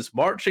Cole is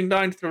marching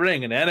down to the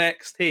ring in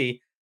NXT,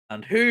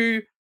 and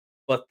who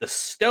but the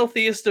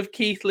stealthiest of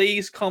Keith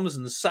Lee's comes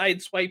and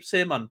sideswipes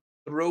him and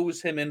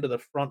throws him into the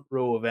front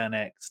row of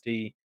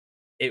NXT.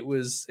 It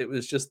was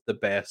just the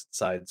best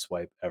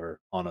sideswipe ever,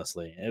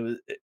 honestly.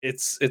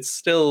 It's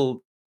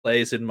still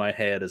plays in my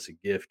head as a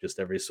gift just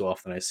every so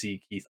often I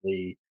see Keith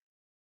Lee,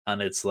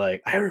 and it's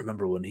like, I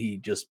remember when he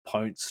just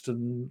pounced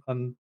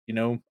and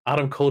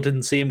Adam Cole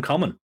didn't see him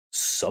coming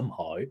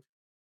somehow.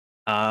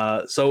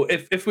 So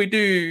if we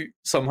do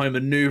somehow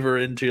maneuver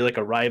into like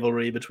a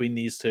rivalry between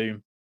these two,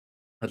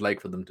 I'd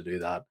like for them to do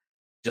that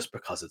just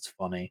because it's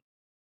funny.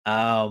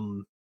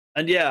 And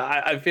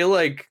yeah, I feel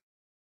like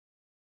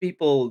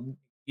people.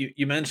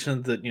 you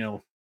mentioned that,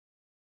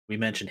 we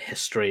mentioned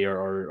history,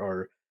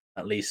 or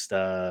at least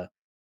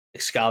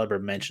Excalibur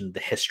mentioned the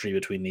history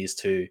between these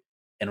two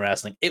in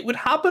wrestling. It would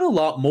happen a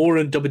lot more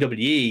in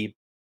WWE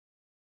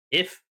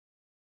if,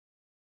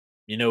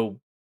 you know,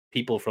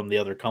 people from the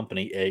other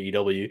company,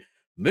 AEW,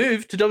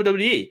 moved to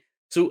WWE.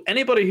 So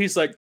anybody who's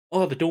like,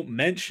 oh, they don't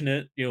mention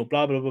it,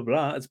 blah blah blah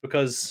blah, it's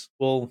because,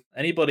 well,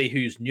 anybody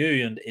who's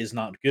new and is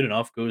not good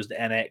enough goes to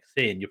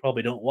NXT, and you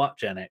probably don't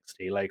watch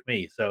NXT like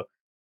me. So,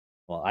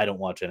 well, I don't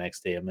watch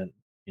NXT. I mean,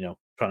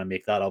 trying to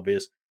make that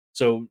obvious.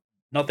 So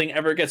nothing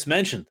ever gets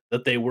mentioned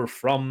that they were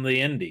from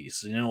the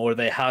Indies, or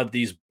they had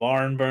these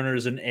barn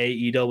burners in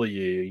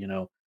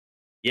AEW.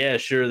 Yeah,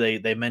 sure,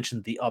 they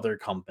mentioned the other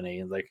company,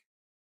 and like,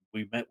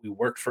 we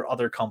worked for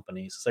other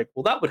companies. It's like,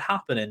 well, that would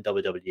happen in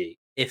WWE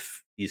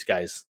if these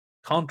guys'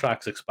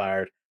 contracts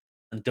expired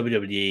and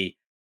WWE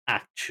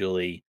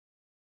actually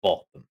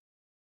bought them.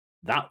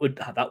 That would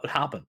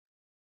happen.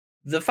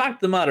 The fact of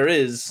the matter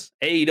is,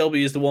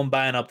 AEW is the one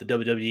buying up the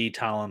WWE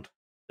talent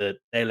that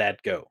they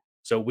let go.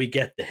 So we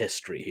get the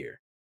history here.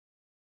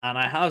 And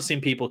I have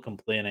seen people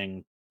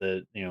complaining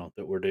that,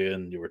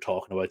 that you were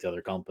talking about the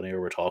other company,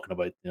 or we're talking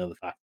about, the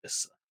fact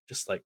this,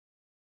 just like,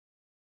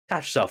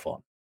 catch yourself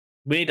on.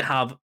 We need to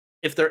have,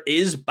 if there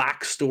is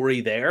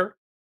backstory there,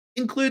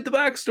 include the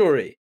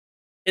backstory.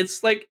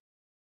 It's like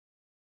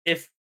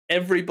if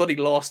everybody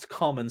lost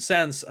common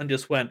sense and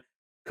just went,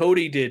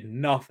 Cody did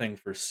nothing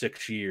for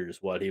 6 years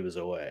while he was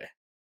away.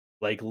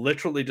 Like,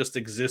 literally just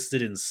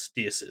existed in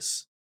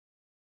stasis.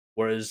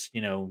 Whereas,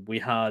 we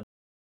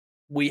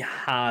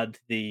had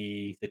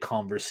the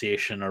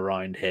conversation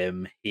around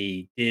him.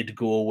 He did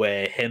go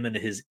away. Him and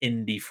his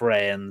indie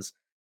friends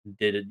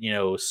did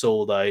it.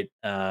 Sold out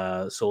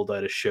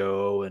a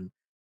show, and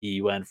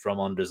he went from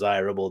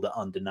undesirable to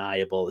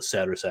undeniable,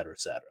 etc., etc.,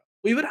 etc.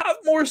 We would have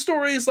more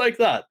stories like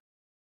that.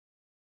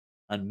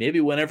 And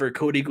maybe whenever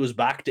Cody goes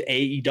back to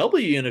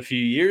AEW in a few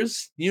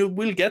years,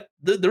 we'll get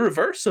the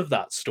reverse of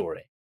that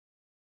story.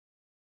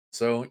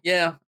 So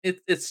yeah,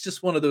 it's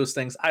just one of those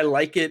things. I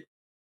like it.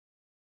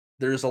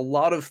 There's a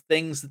lot of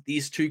things that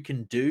these two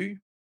can do,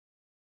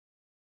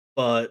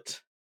 but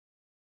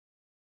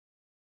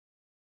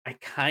I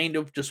kind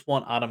of just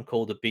want Adam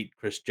Cole to beat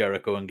Chris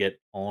Jericho and get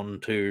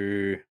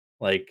onto,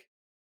 like,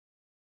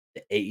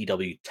 the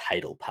AEW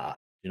title path.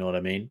 You know what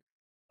I mean?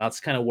 That's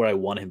kind of where I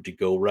want him to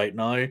go right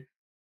now.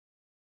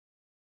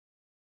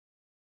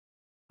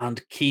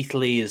 And Keith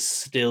Lee is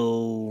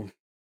still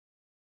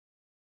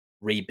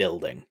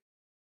rebuilding.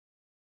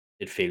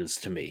 It feels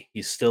to me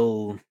he's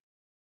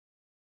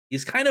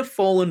kind of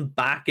fallen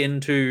back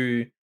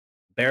into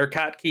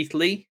Bearcat Keith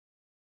Lee,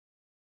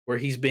 where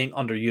he's being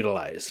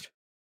underutilized.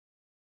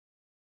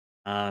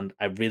 And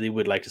I really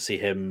would like to see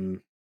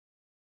him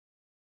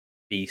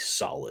be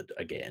solid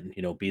again.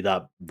 Be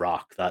that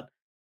rock, that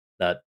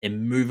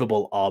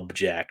immovable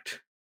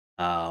object,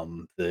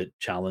 that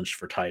challenged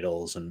for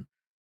titles. And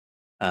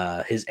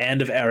his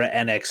end of era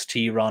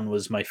NXT run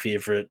was my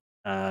favorite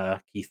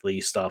Keith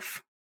Lee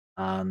stuff.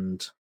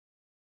 And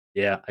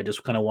yeah, I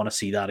just kind of want to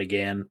see that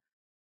again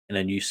in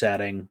a new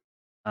setting.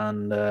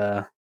 And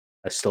I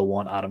still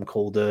want Adam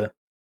Cole to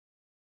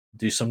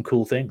do some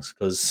cool things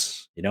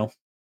because,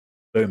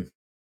 boom.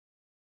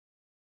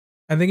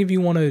 I think if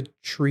you wanna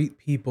treat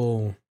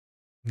people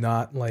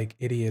not like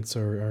idiots,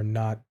 or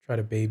not try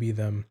to baby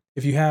them,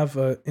 if you have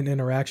an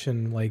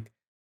interaction like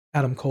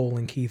Adam Cole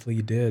and Keith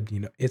Lee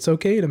did, it's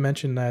okay to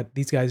mention that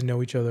these guys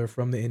know each other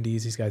from the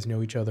indies, these guys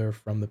know each other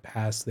from the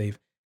past, they've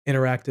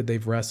interacted,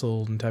 they've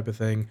wrestled and type of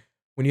thing.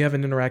 When you have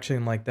an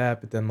interaction like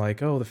that, but then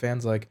like, oh, the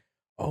fans like,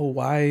 "Oh,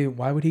 why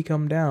would he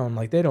come down?"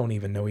 Like, they don't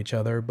even know each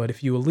other, but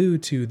if you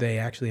allude to they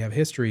actually have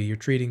history, you're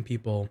treating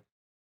people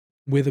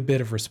with a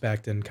bit of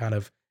respect and kind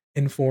of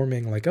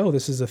informing like, "Oh,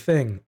 this is a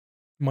thing."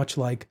 Much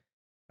like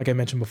I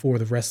mentioned before,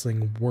 the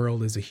wrestling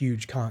world is a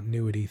huge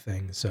continuity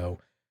thing. So,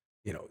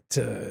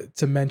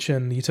 to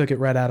mention, you took it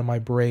right out of my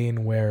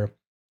brain where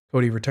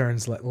Cody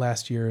returns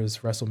last year's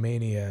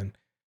WrestleMania, and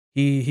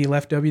he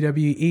left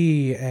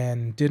WWE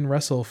and didn't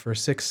wrestle for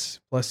 6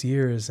 plus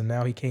years, and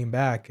now he came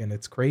back and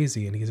it's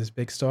crazy, and he's this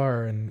big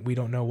star and we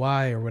don't know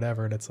why or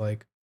whatever. And it's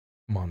like,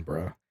 come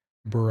on,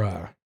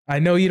 bruh. I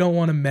know you don't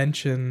want to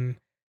mention,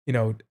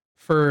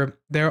 for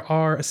there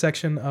are a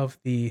section of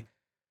the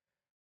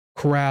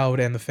crowd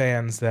and the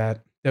fans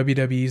that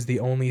WWE is the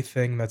only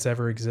thing that's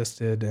ever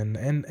existed,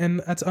 and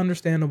that's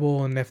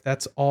understandable, and if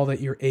that's all that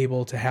you're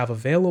able to have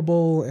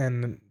available,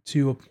 and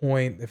to a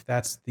point, if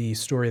that's the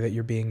story that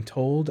you're being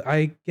told,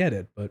 I get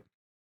it. But,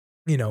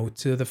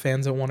 to the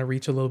fans that wanna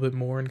reach a little bit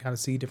more and kinda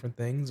see different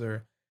things,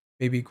 or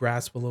maybe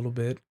grasp a little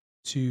bit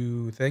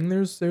to thing,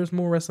 there's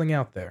more wrestling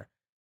out there.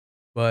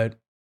 But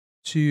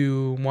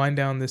to wind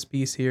down this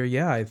piece here,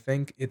 yeah, I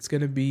think it's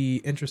gonna be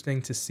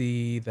interesting to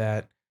see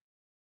that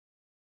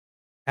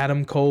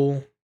Adam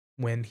Cole,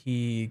 when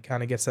he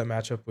kinda gets that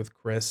matchup with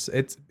Chris,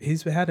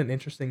 he's had an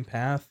interesting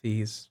path.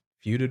 He's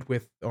feuded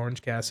with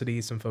Orange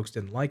Cassidy. Some folks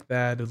didn't like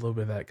that, a little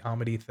bit of that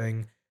comedy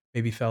thing.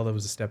 Maybe felt it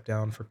was a step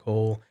down for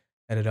Cole.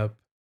 Ended up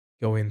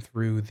going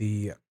through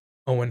the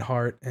Owen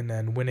Hart and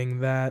then winning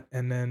that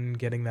and then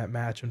getting that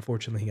match.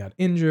 Unfortunately, he got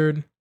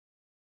injured.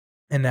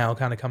 And now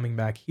kind of coming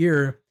back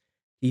here,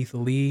 Keith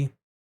Lee,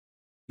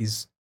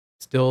 he's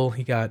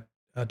he got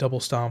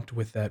double stomped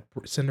with that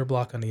cinder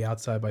block on the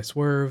outside by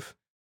Swerve.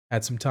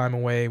 Had some time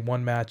away,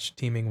 one match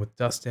teaming with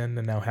Dustin,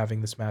 and now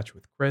having this match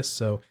with Chris.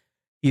 So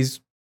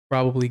he's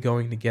probably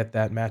going to get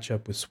that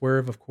matchup with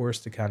Swerve, of course,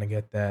 to kind of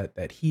get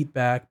that heat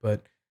back.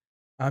 But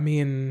I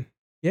mean,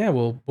 yeah,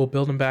 we'll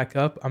build him back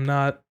up. I'm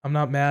not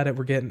mad at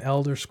we're getting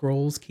Elder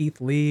Scrolls Keith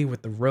Lee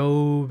with the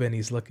robe and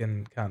he's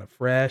looking kind of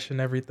fresh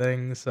and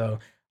everything. So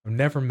I'm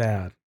never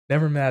mad.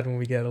 Never mad when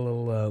we get a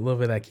little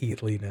bit of that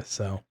Keith Lee-ness.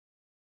 So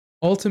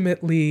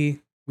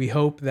ultimately, we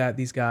hope that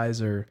these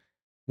guys are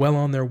well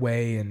on their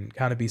way and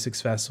kind of be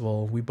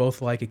successful. We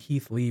both like a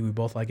Keith Lee, we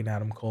both like an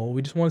Adam Cole.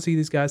 We just want to see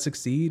these guys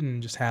succeed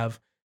and just have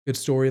good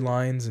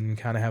storylines and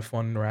kind of have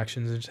fun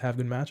interactions and just have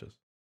good matches.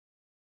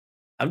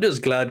 I'm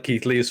just glad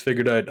Keith Lee has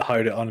figured out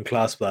how to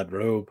unclasp that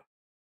robe.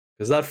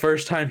 Because that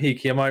first time he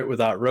came out with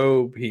that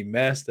robe, he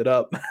messed it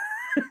up.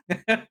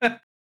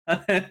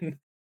 And then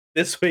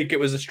this week it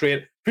was a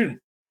straight,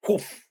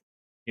 whoof,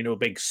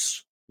 big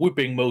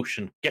swooping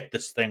motion. Get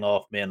this thing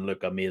off me and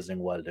look amazing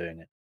while doing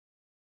it.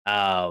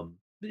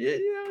 Yeah,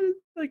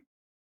 like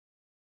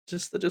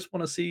I just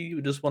want to see,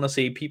 we just want to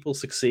see people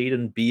succeed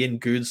and be in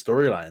good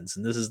storylines.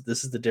 And this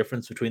is the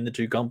difference between the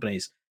two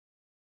companies.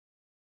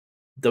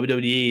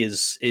 WWE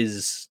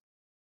is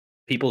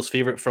people's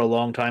favorite for a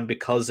long time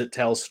because it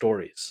tells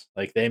stories.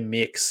 Like they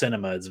make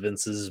cinema. It's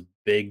Vince's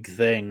big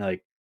thing.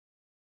 Like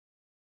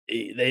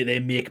they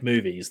make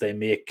movies, they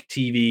make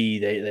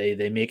TV,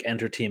 they make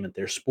entertainment.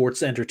 They're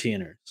sports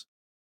entertainers.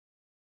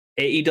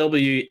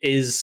 AEW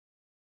is,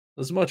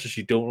 as much as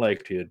you don't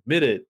like to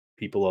admit it,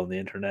 people on the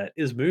internet,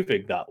 is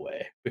moving that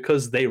way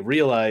because they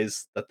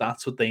realize that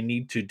that's what they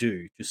need to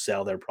do to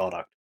sell their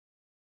product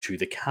to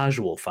the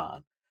casual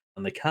fan,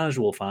 and the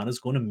casual fan is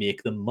going to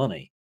make them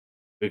money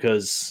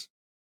because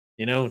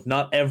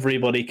not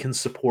everybody can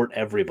support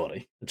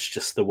everybody. It's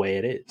just the way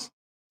it is.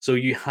 So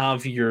you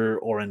have your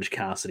Orange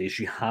Cassidy's,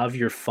 you have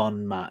your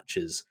fun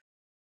matches,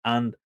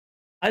 and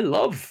I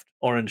loved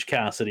Orange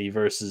Cassidy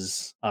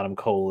versus Adam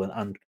Cole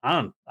and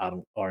Adam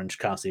Orange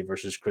Cassidy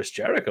versus Chris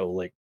Jericho.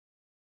 Like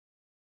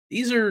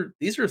these are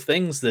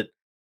things that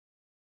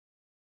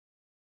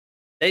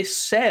they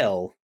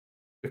sell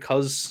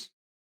because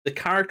the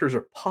characters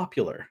are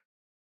popular.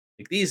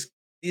 Like these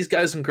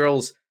guys and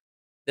girls,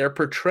 they're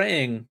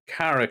portraying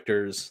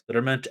characters that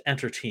are meant to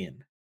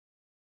entertain.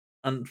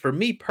 And for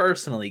me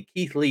personally,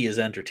 Keith Lee is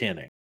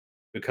entertaining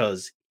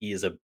because he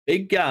is a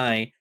big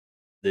guy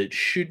that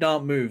should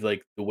not move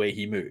like the way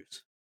he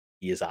moves.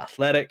 He is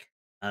athletic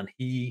and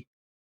he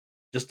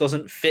just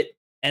doesn't fit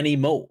any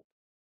mold.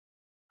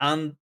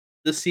 And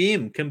the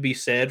same can be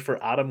said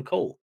for Adam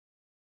Cole.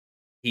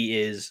 He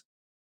is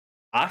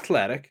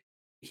athletic,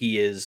 he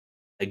is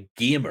a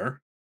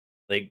gamer.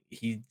 Like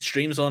he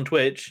streams on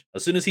Twitch.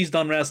 As soon as he's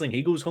done wrestling,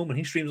 he goes home and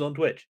he streams on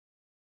Twitch.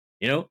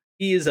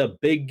 He is a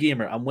big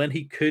gamer. And when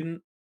he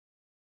couldn't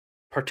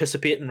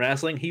participate in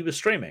wrestling, he was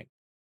streaming.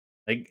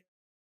 Like,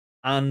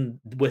 and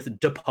with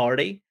the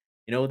party,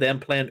 them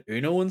playing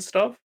Uno and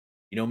stuff.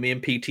 Me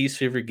and PT's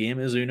favorite game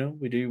is Uno.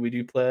 We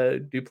do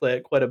play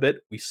it quite a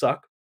bit. We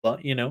suck,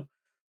 but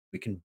we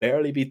can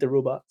barely beat the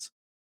robots.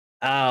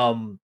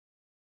 Um,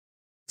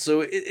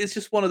 so it's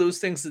just one of those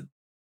things that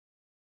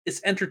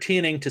it's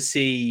entertaining to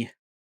see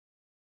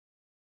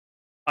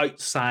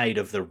outside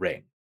of the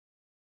ring,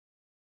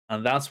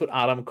 and that's what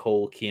Adam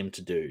Cole came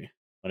to do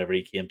whenever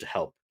he came to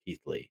help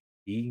Keith Lee.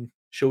 He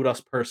showed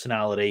us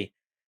personality.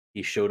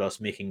 He showed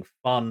us making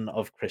fun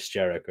of Chris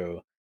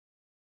Jericho.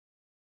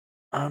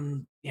 I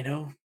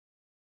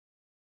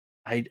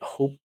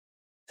hope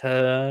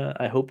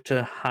I hope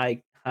to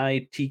high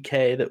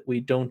TK that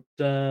we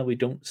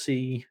don't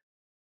see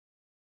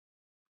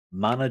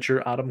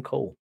manager Adam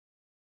Cole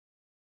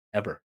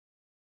ever.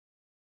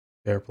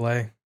 Fair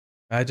play.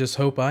 I just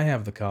hope I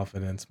have the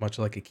confidence, much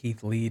like a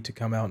Keith Lee, to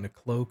come out in a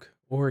cloak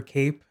or a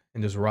cape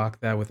and just rock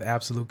that with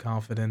absolute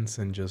confidence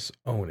and just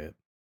own it.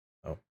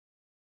 So,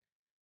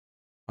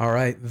 all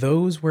right,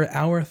 those were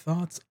our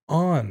thoughts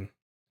on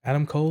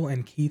Adam Cole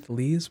and Keith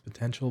Lee's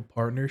potential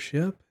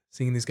partnership.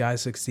 Seeing these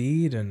guys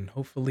succeed, and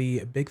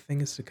hopefully, big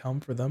things to come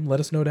for them.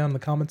 Let us know down in the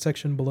comment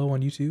section below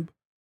on YouTube,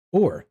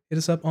 or hit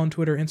us up on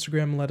Twitter,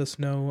 Instagram, and let us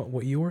know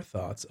what your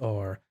thoughts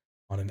are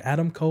on an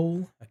Adam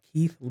Cole, a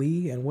Keith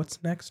Lee, and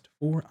what's next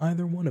for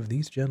either one of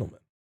these gentlemen.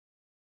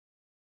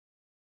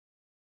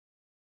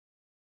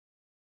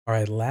 All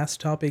right, last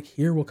topic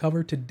here we'll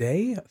cover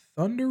today.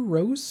 Thunder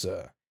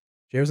Rosa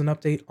shares an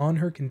update on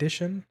her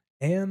condition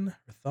and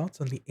her thoughts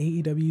on the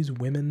AEW's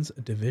women's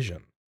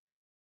division.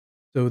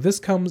 So this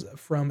comes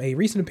from a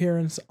recent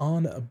appearance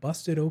on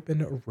Busted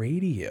Open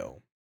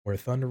Radio, where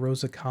Thunder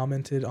Rosa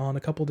commented on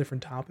a couple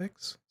different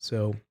topics.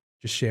 So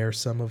just share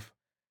some of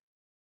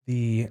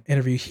the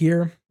interview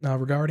here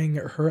regarding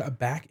her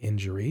back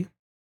injury.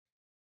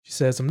 She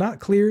says, "I'm not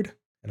cleared,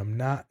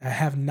 and I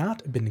have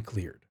not been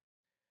cleared.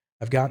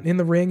 I've gotten in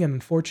the ring, and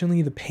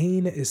unfortunately, the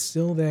pain is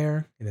still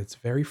there, and it's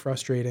very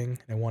frustrating.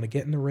 I want to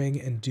get in the ring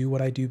and do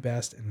what I do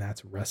best, and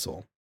that's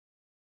wrestle.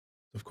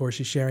 Of course,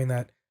 she's sharing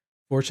that.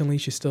 Fortunately,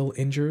 she's still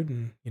injured,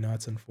 and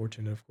it's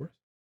unfortunate, of course.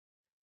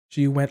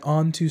 She went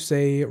on to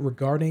say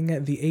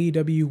regarding the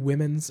AEW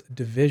women's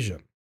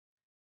division.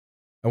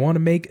 I want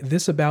to make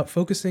this about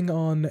focusing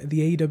on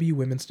the AEW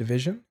women's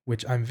division,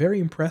 which I'm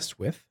very impressed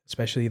with,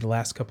 especially the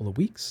last couple of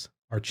weeks.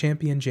 Our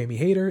champion, Jamie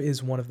Hayter,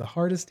 is one of the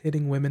hardest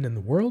hitting women in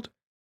the world.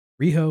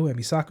 Riho and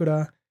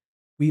Misakura,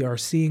 we are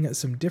seeing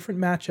some different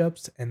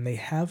matchups, and they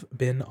have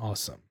been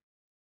awesome.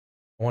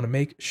 I want to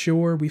make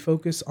sure we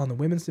focus on the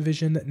women's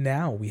division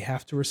now. We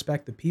have to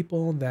respect the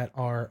people that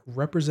are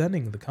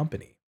representing the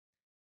company.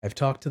 I've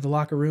talked to the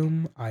locker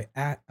room.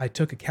 I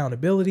took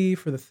accountability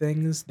for the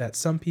things that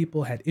some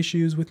people had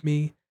issues with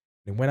me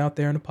and went out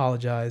there and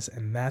apologized,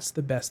 and that's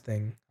the best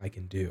thing I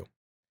can do.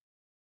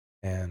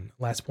 And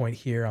last point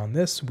here on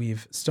this, we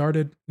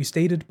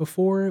stated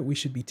before we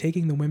should be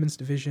taking the women's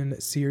division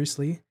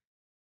seriously.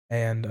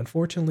 And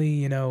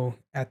unfortunately,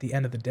 at the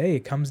end of the day,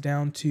 it comes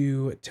down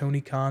to Tony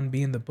Khan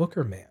being the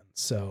booker man.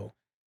 So,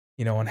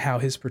 on how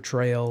his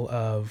portrayal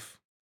of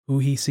who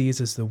he sees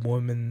as the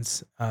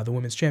women's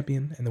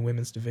champion in the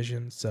women's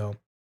division. So,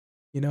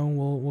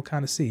 we'll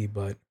kind of see.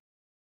 But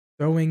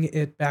throwing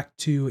it back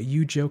to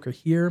you, Joker,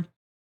 here.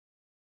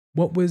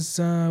 What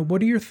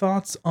are your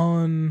thoughts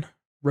on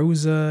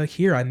Rosa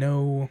here? I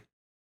know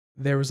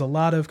there was a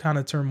lot of kind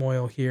of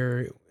turmoil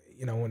here,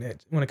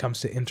 when it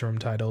comes to interim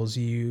titles.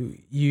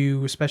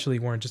 You especially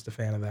weren't just a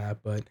fan of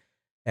that, but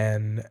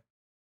and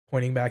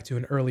pointing back to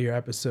an earlier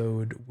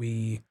episode,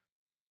 we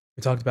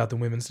talked about the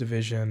women's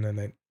division,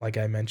 and like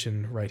I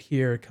mentioned right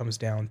here, it comes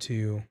down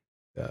to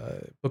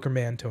Booker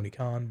Man Tony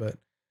Khan. But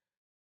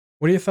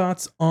what are your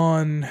thoughts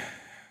on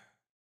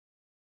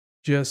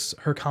just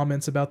her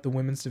comments about the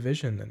women's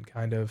division and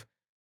kind of,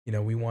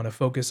 we want to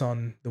focus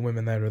on the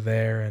women that are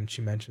there, and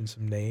she mentioned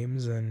some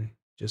names, and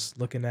just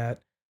looking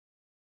at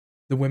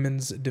the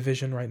women's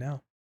division right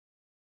now.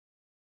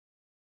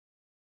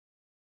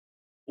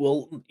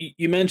 Well,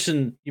 you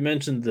mentioned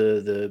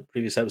the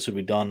previous episode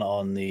we done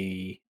on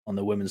the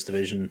women's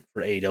division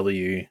for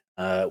AEW.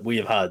 We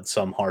have had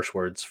some harsh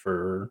words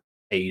for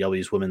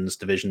AEW's women's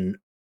division.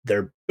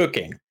 Their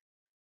booking,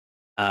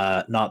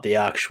 not the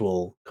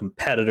actual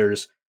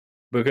competitors,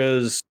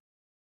 because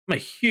I'm a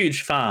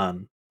huge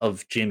fan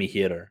of Jamie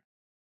Hayter.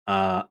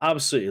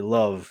 Absolutely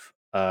love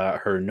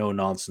her no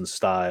nonsense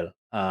style.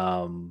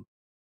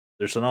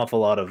 There's an awful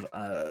lot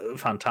of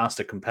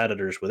fantastic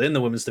competitors within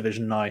the women's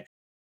division now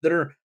that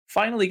are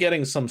finally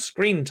getting some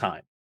screen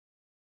time.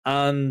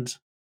 And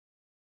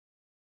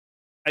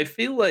I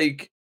feel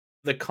like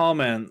the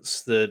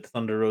comments that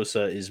Thunder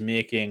Rosa is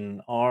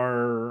making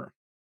are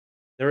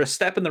they're a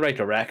step in the right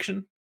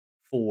direction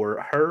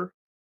for her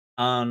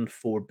and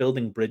for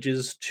building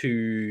bridges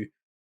to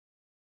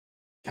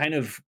kind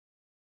of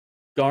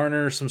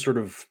garner some sort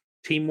of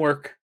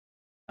teamwork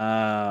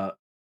uh,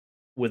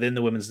 within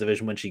the women's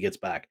division when she gets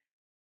back.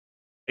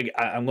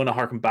 I'm going to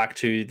harken back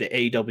to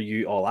the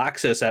AW All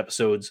Access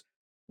episodes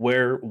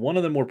where one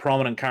of the more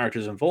prominent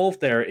characters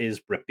involved there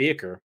is Britt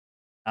Baker.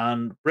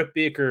 And Britt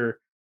Baker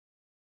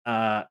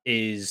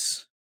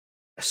is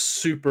a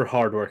super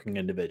hardworking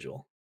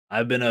individual.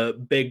 I've been a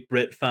big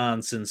Brit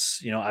fan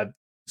since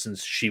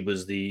since she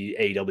was the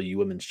AEW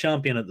Women's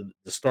Champion at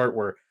the start,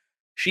 where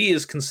she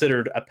is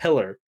considered a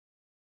pillar.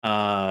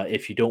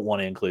 If you don't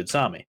want to include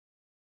Sammy,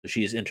 so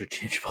she is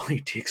interchangeable.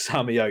 You take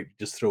Sammy out, you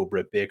just throw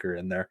Britt Baker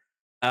in there.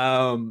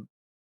 Um,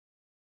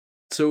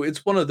 so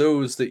it's one of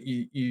those that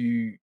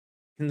you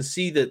can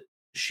see that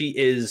she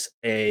is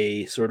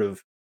a sort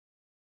of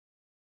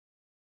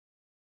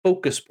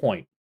focus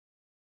point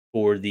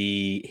for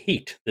the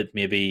heat that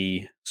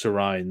maybe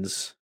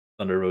surrounds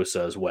Thunder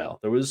Rosa as well.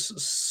 There was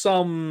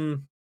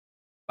some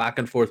back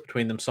and forth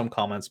between them, some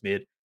comments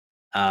made,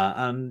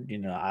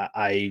 and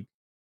I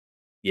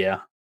yeah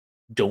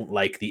don't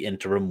like the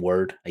interim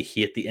word. I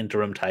hate the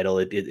interim title.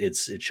 It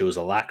shows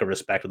a lack of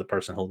respect for the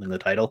person holding the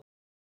title.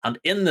 And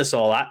in this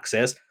all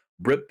access,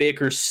 Britt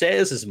Baker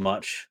says as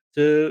much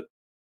to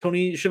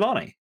Tony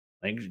Schiavone.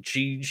 Like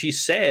she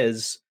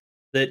says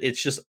that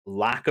it's just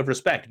lack of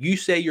respect. You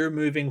say you're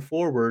moving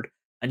forward,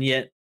 and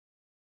yet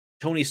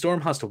Tony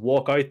Storm has to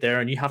walk out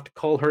there and you have to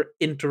call her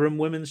interim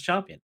women's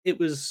champion. It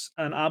was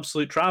an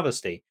absolute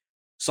travesty.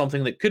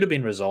 Something that could have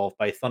been resolved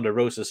by Thunder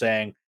Rosa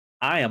saying,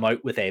 I am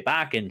out with a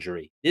back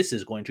injury. This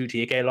is going to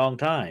take a long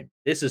time.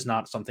 This is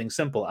not something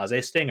simple as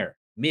a stinger.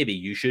 Maybe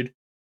you should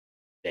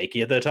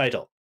vacate the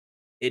title.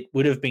 It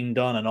would have been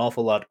done an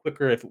awful lot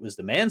quicker if it was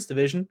the men's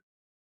division.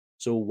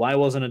 So why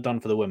wasn't it done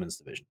for the women's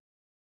division?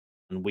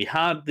 And we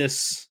had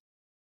this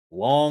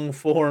long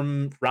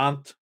form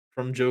rant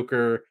from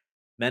Joker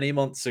many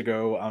months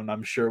ago, and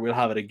I'm sure we'll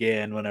have it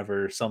again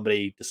whenever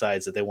somebody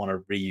decides that they want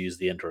to reuse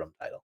the interim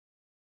title.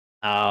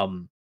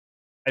 Um,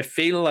 I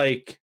feel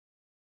like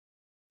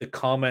the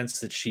comments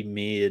that she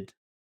made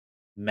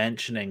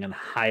mentioning and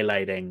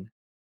highlighting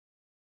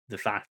the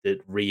fact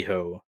that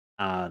Riho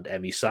and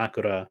Emi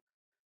Sakura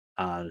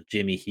and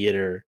Jimmy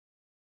Hater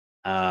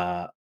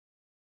Uh,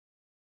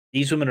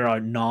 these women are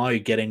now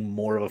getting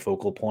more of a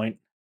focal point,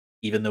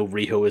 even though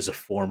Riho is a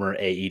former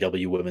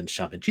AEW Women's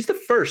Champion. She's the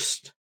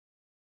first.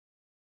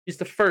 She's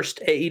the first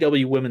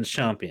AEW Women's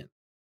Champion.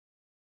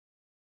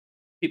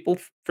 People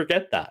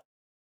forget that.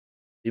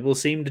 People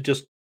seem to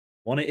just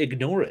want to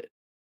ignore it.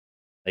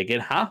 Like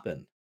it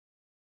happened,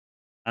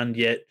 and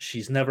yet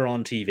she's never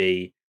on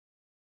TV.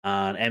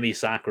 And Emi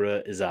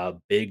Sakura is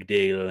a big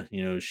deal.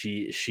 You know,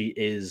 she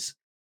is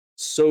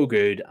so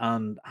good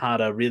and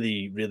had a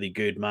really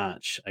good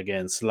match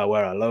against La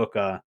Wera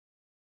Loca,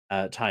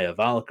 Taya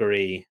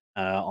Valkyrie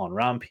on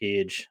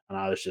Rampage, and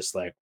I was just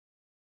like,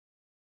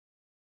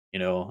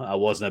 I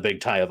wasn't a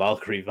big Taya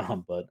Valkyrie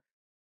fan, but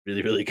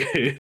really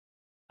good.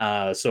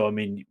 So I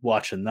mean,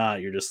 watching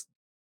that, you're just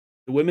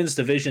the women's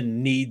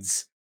division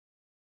needs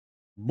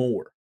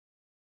more.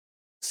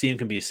 Same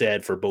can be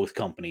said for both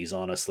companies,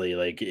 honestly.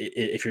 Like,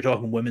 if you're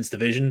talking women's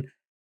division,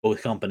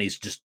 both companies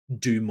just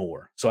do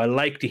more. So I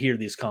like to hear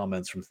these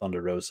comments from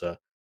Thunder Rosa,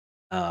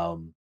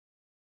 um,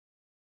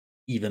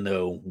 even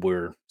though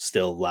we're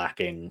still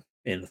lacking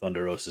in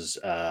Thunder Rosa's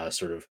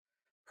sort of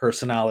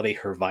personality,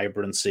 her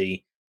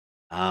vibrancy,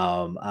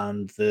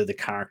 and the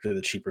character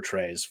that she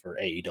portrays for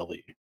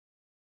AEW.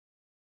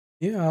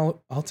 Yeah,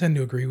 I'll tend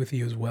to agree with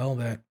you as well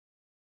that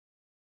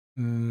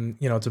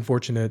it's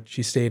unfortunate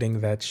she's stating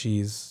that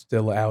she's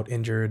still out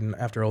injured and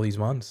after all these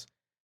months.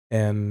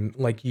 And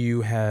like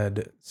you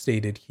had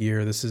stated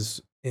here, this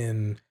is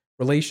in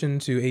relation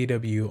to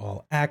AW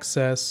All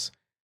Access.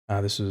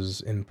 This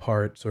was in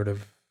part sort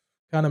of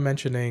kind of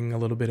mentioning a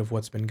little bit of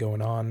what's been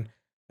going on.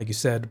 Like you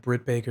said,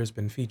 Britt Baker's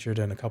been featured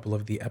in a couple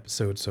of the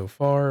episodes so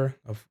far,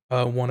 of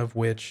one of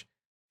which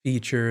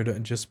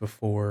featured just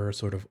before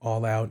sort of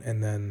All Out,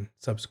 and then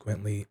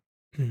subsequently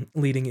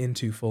leading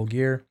into Full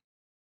Gear.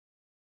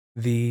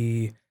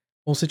 The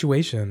whole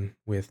situation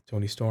with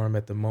Tony Storm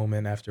at the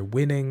moment after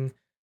winning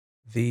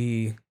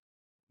the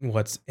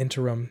what's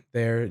interim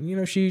there,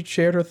 she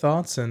shared her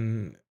thoughts,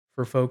 and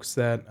for folks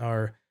that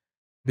are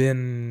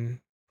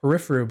been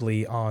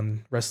peripherally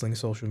on wrestling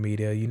social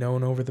media,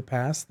 and over the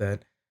past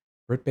that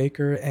Britt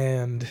Baker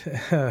and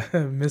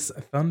Miss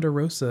Thunder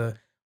Rosa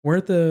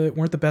weren't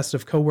the best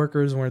of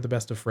coworkers, weren't the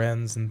best of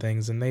friends and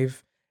things, and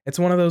it's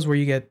one of those where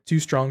you get two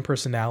strong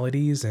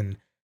personalities and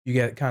you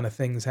get kind of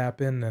things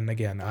happen. And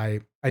again,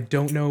 I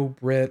don't know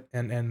Britt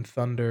and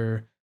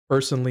Thunder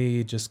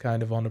personally, just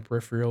kind of on the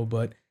peripheral,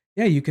 but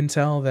yeah, you can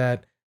tell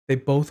that they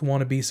both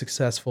want to be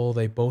successful,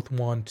 they both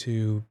want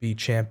to be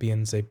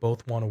champions, they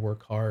both want to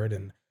work hard,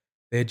 and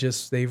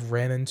they've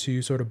ran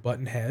into sort of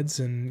button heads.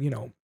 And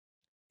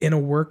in a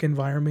work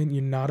environment,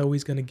 you're not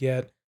always gonna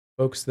get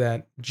folks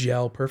that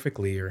gel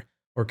perfectly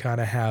or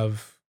kinda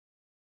have,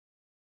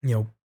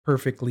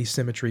 perfectly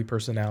symmetry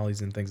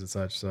personalities and things and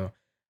such. So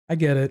I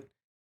get it.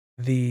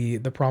 The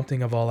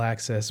prompting of All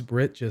Access,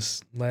 Brit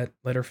just let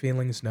her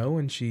feelings know,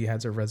 and she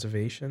has her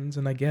reservations,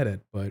 and I get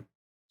it. But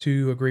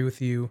to agree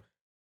with you,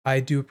 I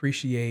do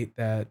appreciate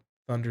that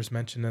Thunder's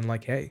mentioning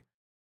like, "Hey,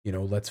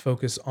 let's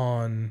focus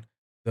on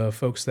the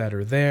folks that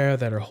are there,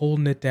 that are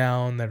holding it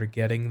down, that are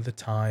getting the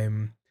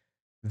time,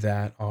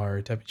 that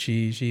are type."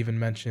 She even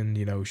mentioned,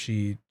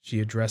 she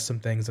addressed some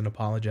things and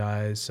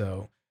apologized,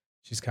 so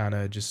she's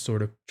kinda just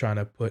sort of trying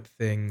to put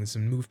things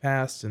and move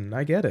past. And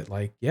I get it,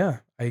 like, yeah,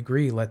 I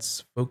agree,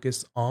 let's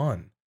focus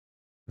on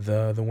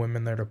the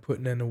women that are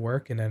putting in the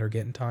work and that are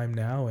getting time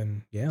now,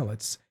 and yeah,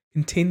 let's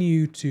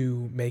continue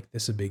to make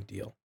this a big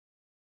deal.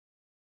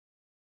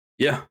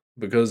 Yeah,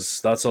 because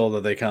that's all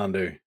that they can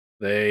do.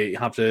 They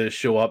have to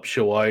show up,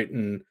 show out,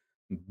 and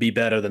be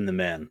better than the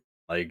men.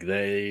 Like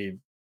they're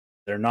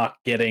not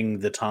getting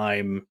the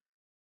time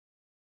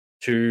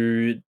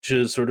to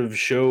sort of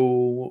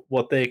show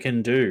what they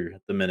can do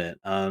at the minute.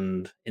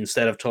 And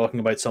instead of talking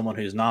about someone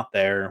who's not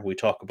there, we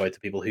talk about the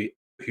people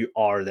who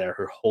are there,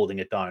 who are holding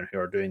it down, who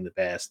are doing the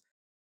best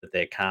that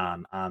they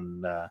can.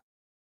 And uh,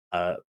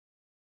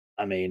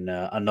 I mean,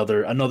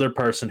 another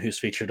person who's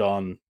featured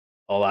on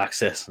All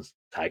Access is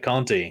Ty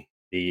Conti,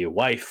 the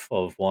wife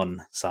of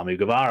one Samu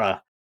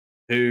Guevara,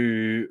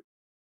 who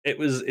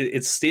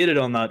it's stated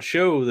on that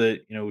show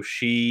that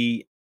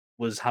she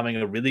was having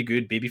a really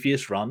good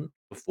babyface run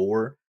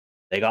before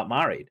they got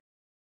married,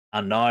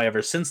 and now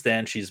ever since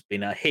then she's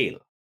been a heel,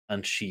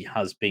 and she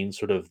has been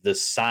sort of the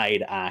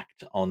side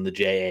act on the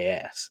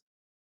JAS.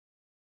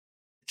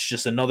 It's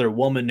just another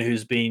woman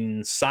who's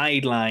been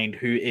sidelined,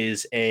 who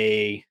is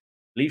I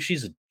believe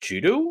she's a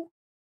judo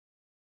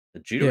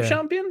Yeah,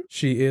 champion.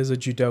 she is a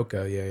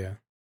judoka, yeah, yeah.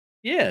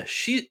 Yeah,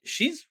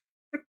 she's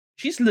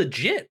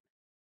legit.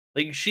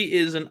 Like she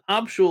is an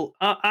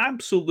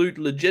absolute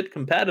legit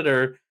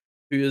competitor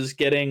who is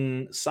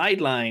getting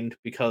sidelined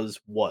because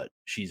what?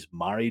 She's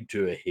married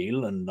to a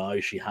heel and now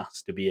she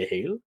has to be a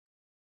heel.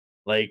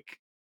 Like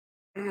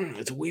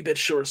it's a wee bit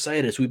short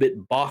sighted. It's a wee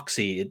bit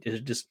boxy.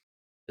 It just,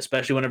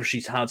 especially whenever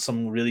she's had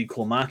some really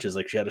cool matches.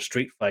 Like she had a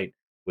street fight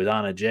with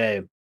Anna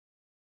Jay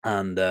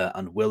and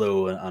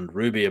Willow and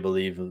Ruby, I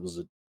believe was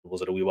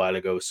it a wee while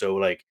ago. So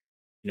like,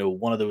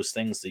 one of those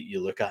things that you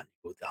look at and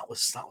you go, that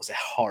was a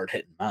hard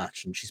hitting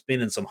match, and she's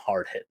been in some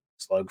hard hit.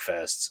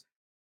 slugfests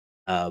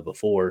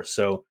before.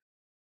 So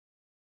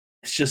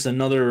it's just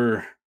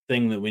another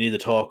thing that we need to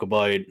talk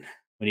about.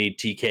 We need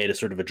TK to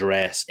sort of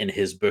address in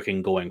his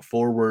booking going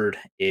forward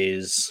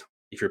is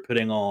if you're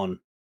putting on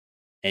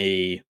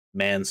a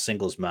men's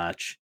singles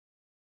match,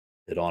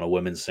 put on a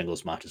women's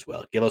singles match as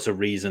well. Give us a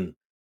reason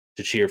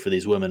to cheer for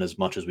these women as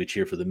much as we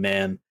cheer for the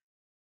men.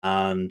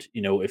 And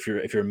if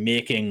you're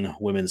making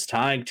women's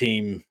tag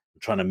team,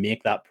 trying to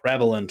make that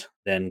prevalent,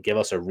 then give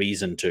us a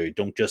reason to.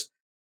 Don't just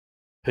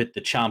put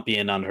the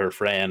champion and her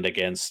friend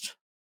against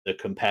the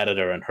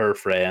competitor and her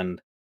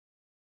friend.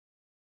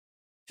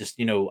 Just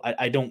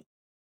I don't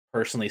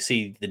personally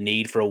see the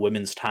need for a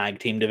women's tag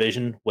team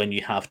division when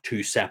you have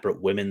two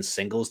separate women's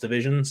singles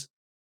divisions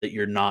that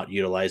you're not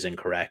utilizing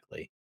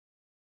correctly.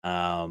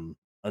 And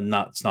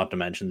not to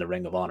mention the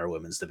Ring of Honor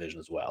women's division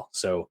as well.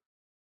 So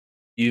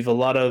you have a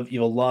lot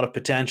of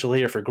potential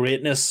here for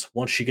greatness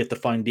once you get the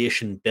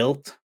foundation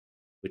built,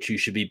 which you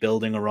should be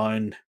building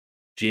around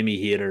Jamie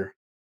Hayter.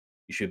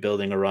 You should be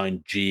building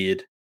around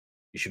Jade.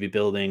 You should be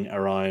building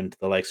around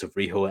the likes of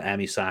Riho,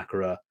 Emi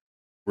Sakura,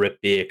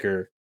 Britt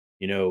Baker,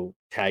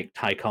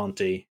 Ty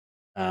Conti,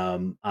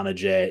 Anna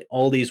Jay.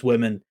 All these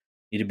women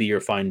need to be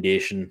your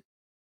foundation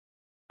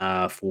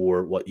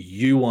for what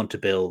you want to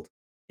build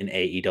in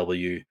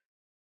AEW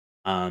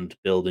and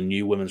build a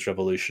new women's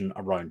revolution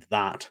around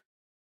that.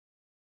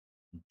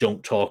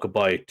 Don't talk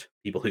about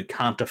people who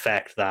can't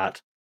affect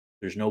that.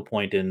 There's no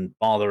point in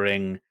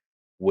bothering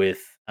with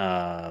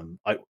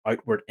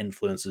outward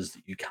influences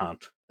that you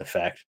can't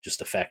affect,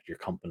 just affect your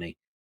company.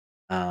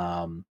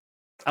 Um,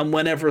 and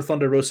whenever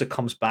Thunder Rosa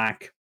comes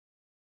back,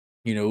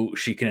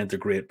 she can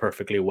integrate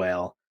perfectly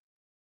well.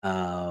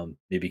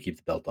 Maybe keep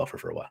the belt off her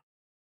for a while.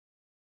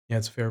 Yeah,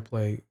 it's fair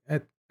play.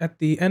 At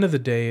the end of the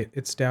day,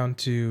 it's down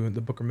to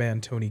the Booker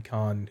man Tony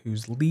Khan,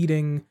 who's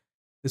leading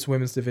this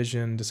women's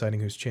division, deciding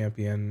who's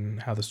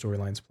champion, how the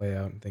storylines play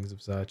out, and things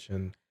of such.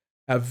 And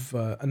have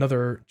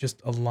another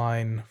just a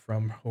line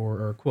from her,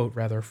 or a quote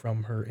rather,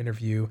 from her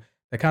interview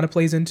that kind of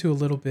plays into a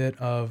little bit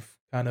of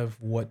kind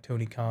of what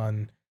Tony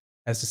Khan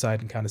has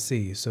decided and kind of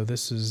see. So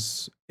this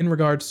is in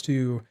regards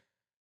to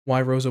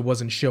why Rosa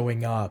wasn't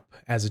showing up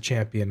as a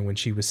champion when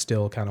she was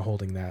still kind of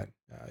holding that.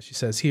 She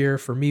says here,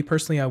 for me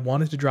personally, I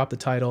wanted to drop the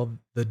title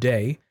the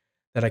day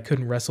that I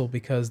couldn't wrestle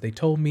because they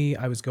told me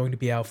I was going to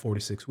be out 4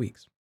 to 6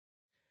 weeks.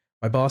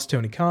 My boss,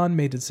 Tony Khan,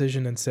 made a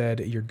decision and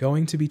said, you're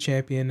going to be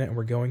champion and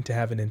we're going to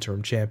have an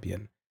interim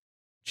champion.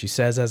 She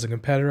says, as a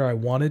competitor, I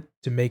wanted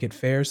to make it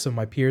fair so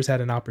my peers had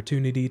an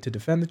opportunity to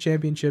defend the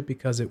championship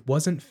because it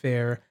wasn't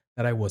fair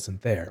that I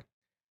wasn't there.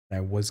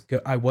 I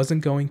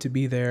wasn't going to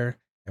be there.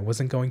 I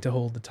wasn't going to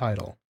hold the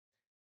title.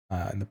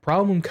 And the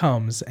problem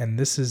comes, and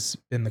this has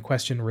been the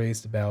question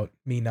raised about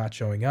me not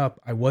showing up.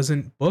 I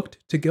wasn't booked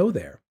to go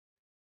there.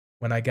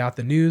 When I got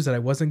the news that I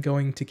wasn't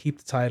going to keep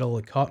the title,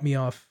 it caught me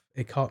off.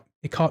 It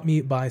caught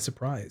me by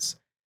surprise.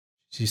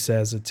 She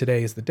says that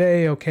today is the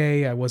day.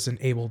 Okay, I wasn't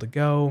able to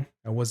go.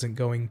 I wasn't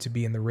going to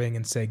be in the ring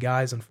and say,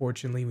 guys,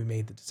 unfortunately, we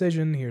made the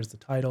decision. Here's the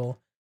title.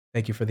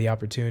 Thank you for the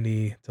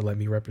opportunity to let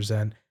me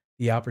represent.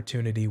 The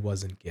opportunity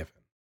wasn't given.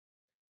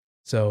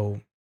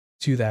 So,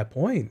 to that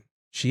point,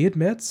 she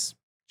admits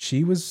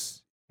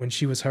when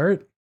she was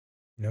hurt,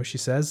 she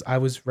says, I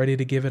was ready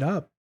to give it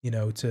up,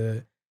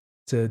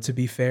 to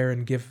be fair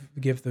and give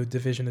the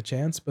division a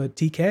chance. But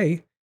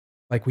TK,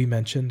 like we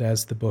mentioned,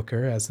 as the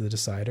booker, as the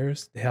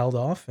deciders, held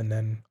off, and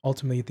then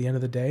ultimately at the end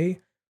of the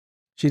day,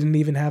 she didn't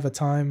even have a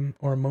time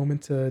or a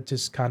moment to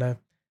just kind of,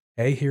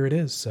 hey, here it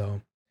is.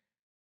 So,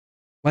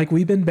 like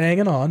we've been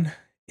banging on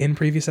in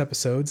previous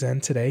episodes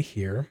and today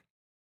here,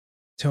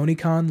 Tony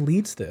Khan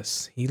leads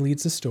this. He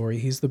leads the story.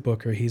 He's the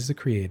booker. He's the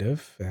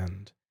creative,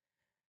 and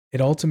it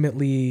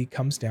ultimately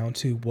comes down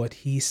to what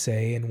he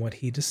say and what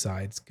he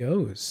decides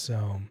goes.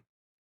 So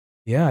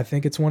yeah, I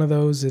think it's one of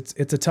those.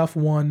 It's a tough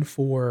one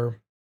for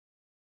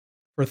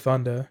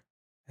Thunder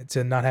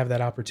to not have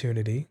that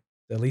opportunity.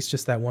 At least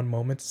just that one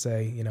moment to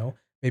say,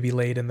 maybe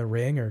lay it in the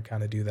ring or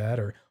kind of do that,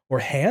 or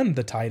hand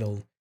the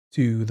title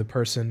to the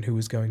person who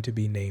is going to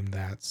be named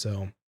that.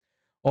 So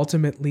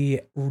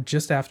ultimately,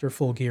 just after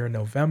Full Gear in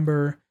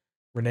November,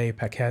 Renee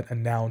Paquette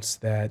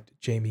announced that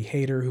Jamie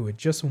Hayter, who had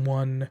just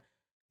won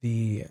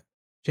the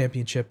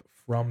championship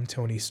from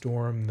Tony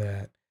Storm,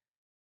 that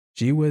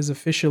she was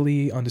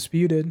officially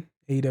undisputed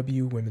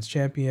AEW Women's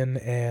Champion,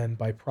 and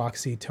by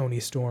proxy, Tony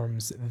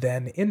Storm's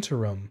then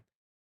interim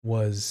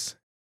was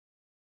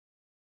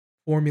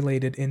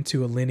formulated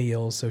into a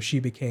lineal, so she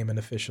became an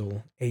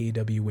official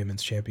AEW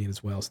Women's Champion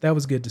as well. So that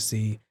was good to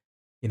see,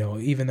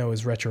 even though it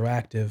was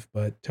retroactive,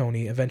 but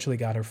Tony eventually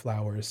got her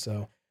flowers.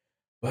 So,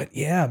 but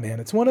yeah, man,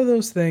 it's one of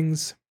those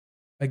things,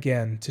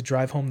 again, to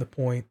drive home the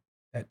point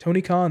that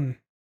Tony Khan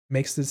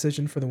makes the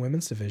decision for the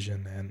women's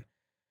division. And,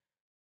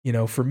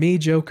 for me,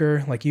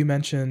 Joker, like you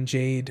mentioned,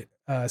 Jamie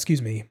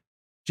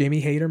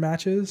Hayter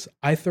matches,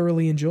 I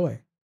thoroughly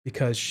enjoy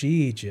because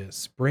she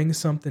just brings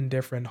something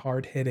different,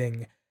 hard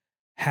hitting,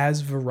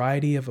 has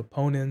variety of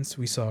opponents.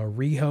 We saw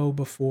Riho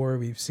before.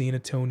 We've seen a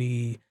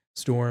Tony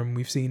Storm,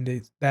 we've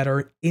seen that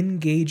are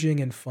engaging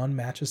and fun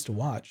matches to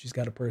watch. She's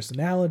got a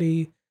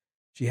personality.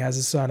 She has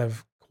a sort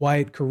of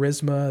quiet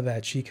charisma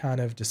that she kind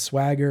of just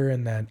swagger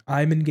and that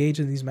I'm engaged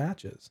in these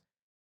matches.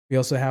 We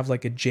also have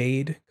like a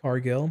Jade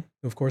Cargill,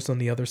 who of course on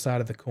the other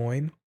side of the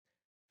coin,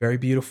 very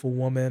beautiful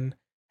woman,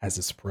 has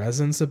this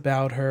presence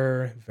about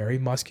her, very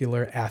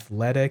muscular,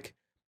 athletic.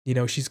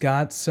 She's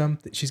got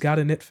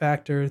an it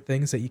factor,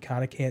 things that you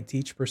kind of can't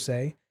teach per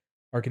se,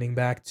 harkening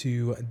back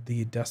to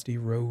the Dusty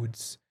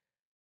Rhodes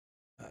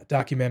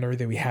documentary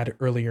that we had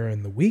earlier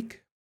in the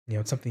week.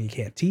 It's something you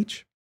can't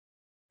teach,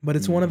 but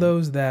it's one of Mhm.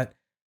 those that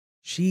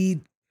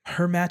she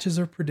her matches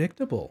are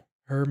predictable.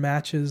 Her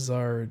matches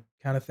are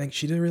kind of thing.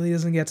 She really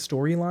doesn't get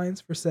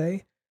storylines per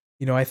se.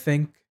 I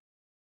think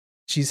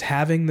she's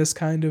having this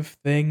kind of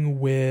thing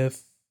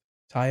with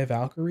Taya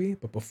Valkyrie,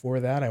 but before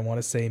that, I want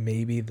to say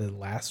maybe the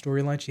last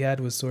storyline she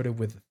had was sort of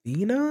with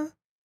Athena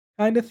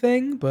kind of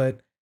thing.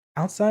 But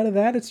outside of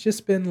that, it's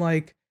just been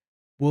like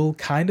we'll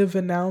kind of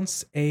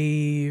announce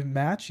a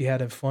match. She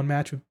had a fun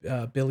match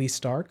with Billy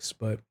Starks,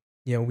 but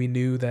we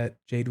knew that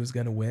Jade was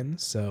going to win.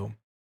 So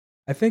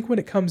I think when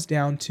it comes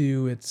down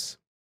to it's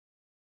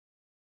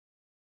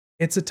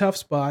a tough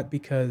spot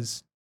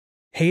because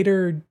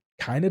Hater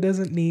kinda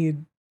doesn't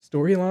need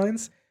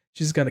storylines.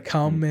 She's gonna Mm.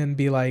 come and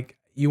be like,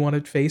 "You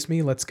wanna face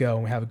me? Let's go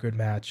and have a good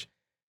match."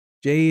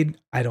 Jade,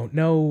 I don't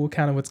know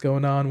kinda what's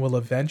going on, will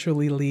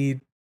eventually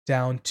lead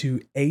down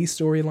to a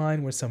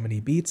storyline where somebody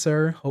beats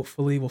her.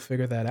 Hopefully, we'll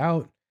figure that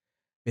out.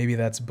 Maybe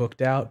that's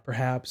booked out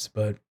perhaps,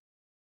 but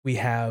we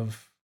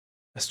have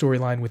a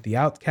storyline with the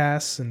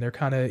Outcasts, and they're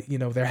kinda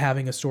they're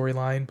having a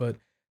storyline, but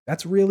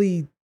that's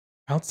really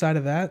outside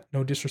of that,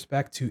 no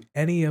disrespect to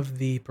any of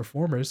the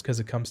performers because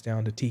it comes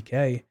down to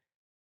TK,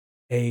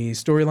 a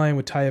storyline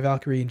with Taya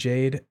Valkyrie and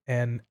Jade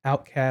and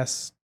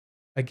Outcasts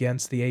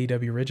against the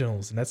AEW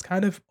originals, and that's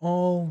kind of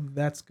all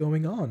that's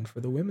going on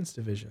for the women's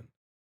division.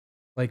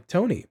 Like,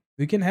 Tony,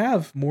 we can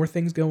have more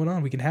things going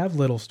on, we can have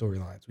little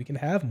storylines, we can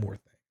have more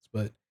things,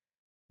 but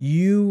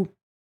you,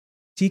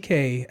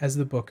 TK, as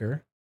the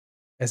booker,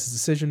 as a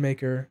decision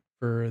maker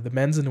for the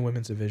men's and the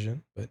women's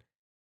division. But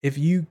if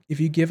you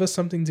give us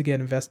something to get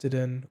invested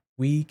in,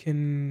 we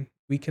can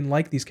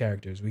like these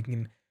characters. We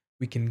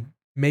can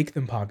make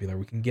them popular.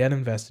 We can get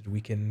invested.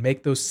 We can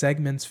make those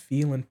segments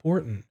feel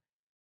important.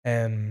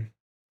 And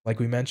like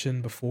we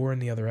mentioned before in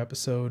the other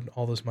episode,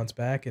 all those months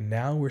back, and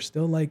now we're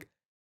still like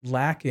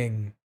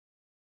lacking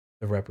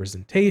the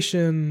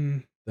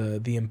representation,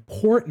 the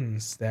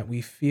importance that we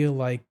feel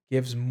like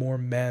gives more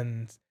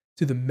men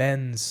to the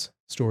men's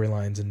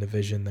storylines and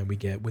division than we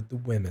get with the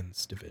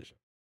women's division.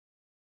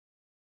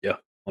 Yeah,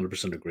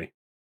 100% agree.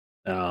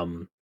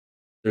 Um,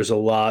 there's a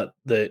lot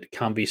that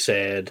can be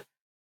said,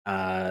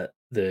 that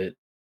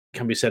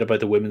can be said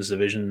about the women's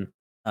division,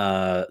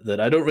 that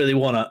I don't really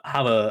wanna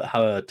have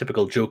a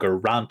typical joke or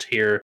rant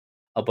here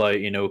about,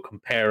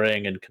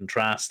 comparing and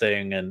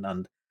contrasting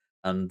and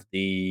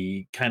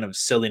the kind of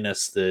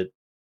silliness that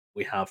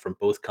we have from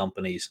both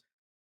companies.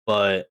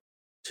 But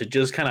to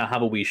just kinda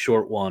have a wee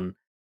short one,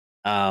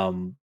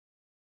 um,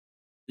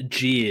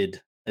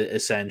 Jade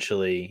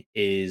essentially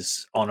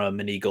is on a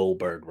mini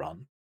Goldberg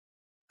run.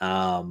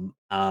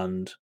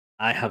 And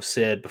I have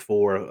said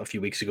before a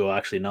few weeks ago,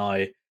 actually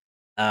now,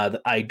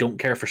 that I don't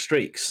care for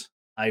streaks.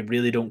 I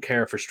really don't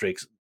care for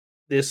streaks.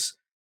 This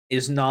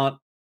is not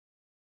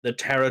the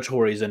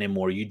territories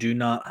anymore. You do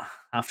not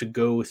have to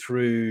go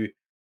through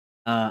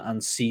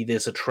and see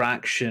this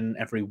attraction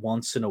every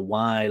once in a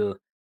while,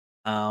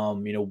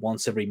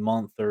 once every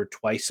month or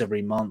twice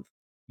every month.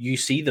 You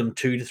see them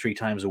 2 to 3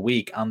 times a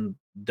week, and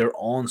they're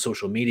on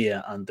social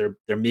media and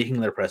they're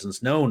making their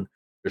presence known.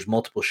 There's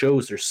multiple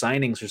shows, there's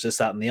signings, there's this,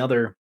 that, and the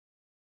other.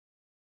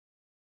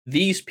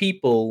 These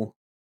people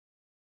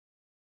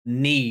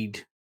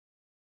need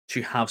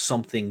to have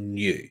something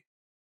new,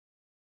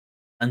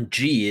 and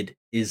Jade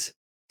is in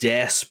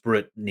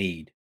desperate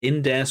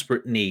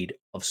need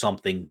of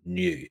something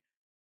new.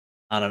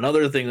 And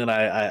another thing that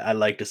I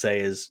like to say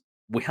is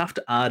we have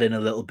to add in a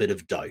little bit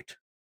of doubt.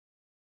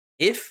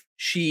 If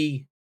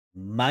she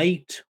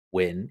might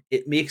win,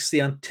 it makes the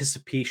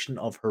anticipation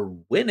of her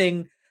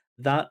winning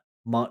that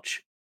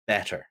much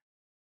better.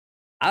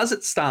 As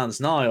it stands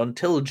now,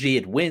 until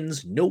Jade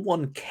wins, no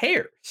one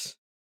cares.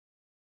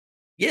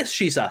 Yes,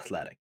 she's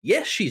athletic.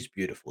 Yes, she's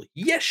beautiful.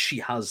 Yes, she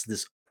has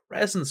this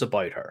presence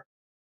about her.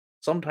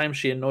 Sometimes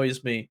she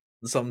annoys me,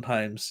 and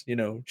sometimes,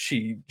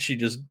 she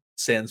just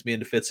sends me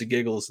into fits of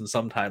giggles, and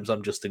sometimes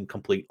I'm just in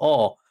complete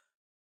awe.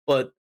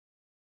 But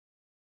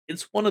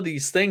it's one of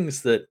these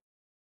things that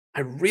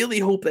I really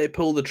hope they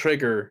pull the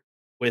trigger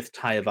with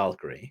Taya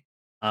Valkyrie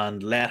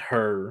and let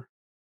her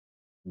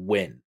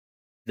win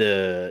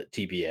the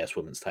TBS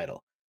women's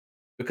title.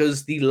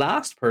 Because the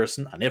last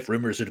person, and if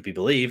rumors are to be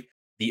believed,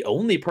 the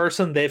only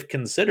person they've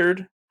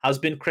considered has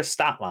been Chris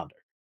Statlander,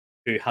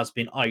 who has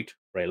been out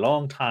for a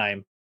long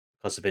time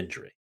because of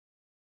injury.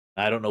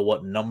 I don't know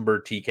what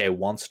number TK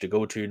wants to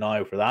go to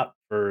now for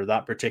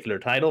that particular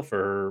title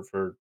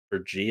for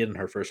G in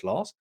her first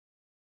loss,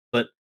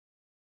 but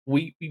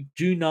we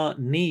do not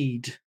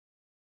need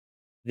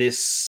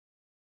this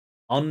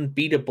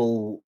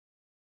unbeatable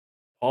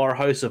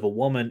powerhouse of a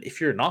woman if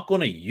you're not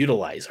going to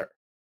utilize her.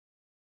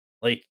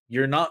 Like,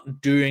 you're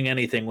not doing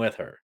anything with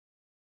her.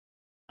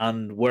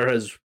 And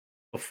whereas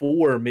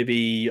before,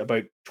 maybe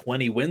about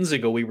 20 wins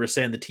ago, we were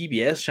saying the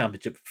TBS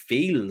championship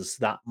feels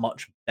that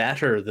much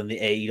better than the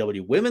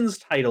AEW women's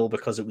title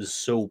because it was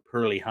so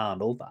poorly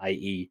handled,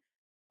 i.e.,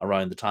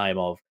 around the time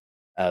of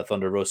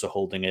Thunder Rosa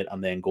holding it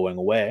and then going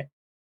away.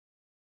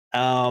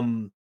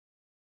 Um,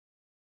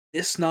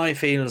 this now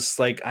feels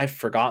like I've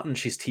forgotten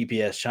she's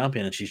TBS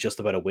champion and she's just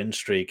about a win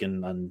streak,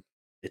 and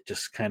it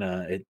just kind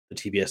of the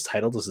TBS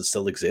title, does it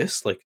still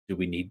exist? Like, do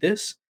we need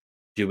this?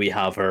 Do we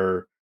have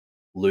her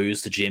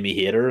lose to Jamie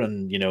Hayter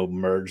and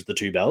merge the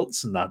two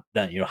belts and that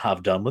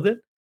have done with it?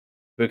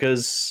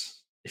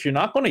 Because if you're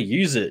not going to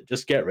use it,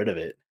 just get rid of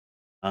it.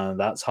 And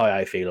that's how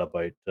I feel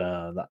about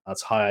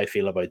that's how I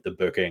feel about the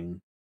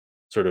booking,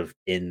 sort of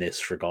in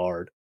this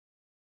regard.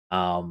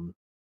 Um,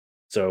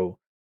 so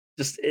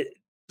just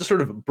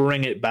sort of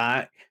bring it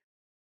back,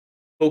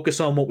 focus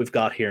on what we've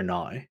got here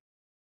now.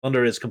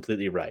 Thunder is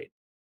completely right.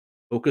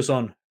 Focus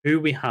on who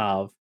we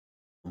have,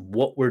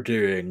 what we're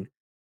doing,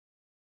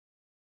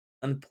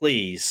 and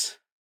please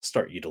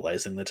start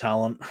utilizing the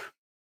talent.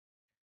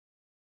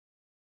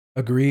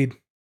 Agreed.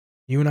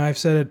 You and I have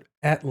said it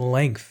at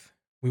length.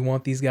 We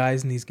want these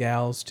guys and these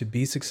gals to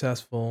be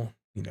successful.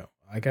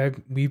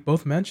 We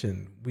both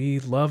mentioned, we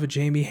love a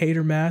Jamie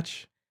Hayter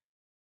match.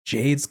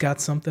 Jade's got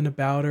something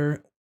about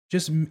her.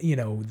 Just,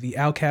 the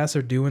Outcasts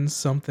are doing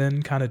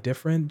something kind of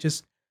different.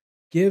 Just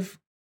give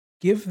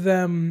give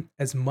them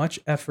as much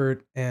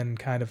effort and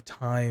kind of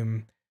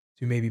time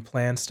to maybe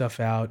plan stuff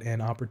out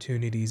and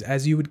opportunities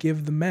as you would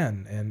give the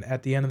men. And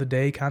at the end of the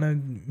day, kind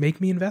of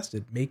make me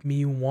invested, make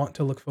me want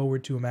to look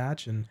forward to a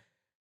match and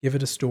give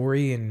it a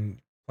story and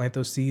plant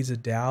those seeds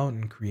of doubt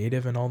and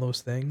creative and all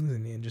those things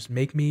and just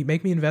make me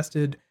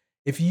invested.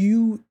 If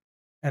you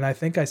and I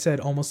think I said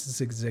almost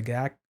this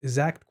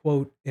exact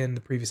quote in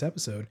the previous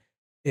episode.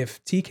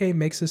 If TK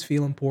makes us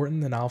feel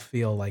important, then I'll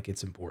feel like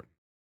it's important.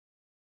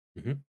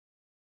 Mhm,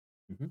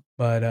 mhm.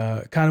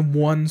 But, kind of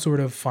one sort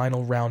of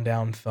final round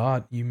down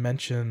thought, you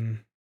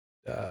mentioned,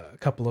 a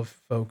couple of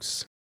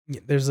folks.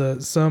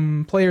 There's,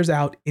 some players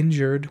out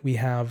injured. We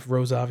have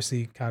Rosa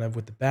obviously kind of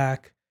with the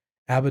back,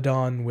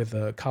 Abaddon with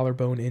a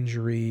collarbone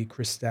injury,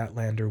 Chris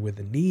Statlander with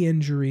a knee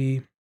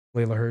injury,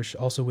 Layla Hirsch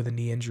also with a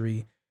knee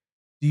injury.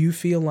 Do you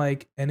feel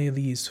like any of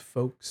these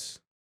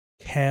folks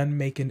can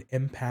make an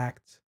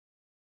impact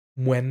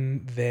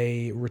when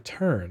they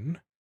return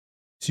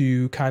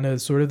to kind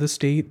of sort of the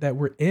state that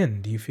we're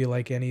in? Do you feel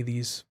like any of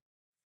these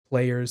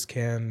players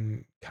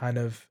can kind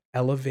of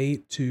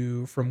elevate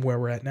to from where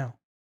we're at now?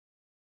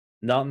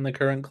 Not in the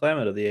current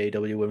climate of the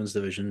AEW women's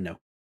division, no.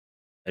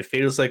 It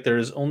feels like there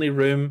is only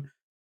room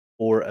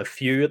for a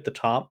few at the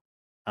top,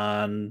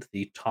 and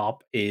the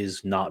top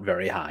is not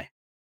very high.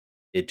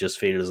 It just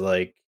feels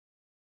like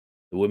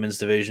the women's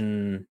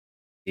division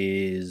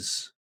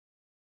is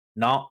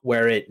not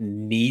where it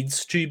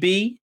needs to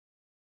be,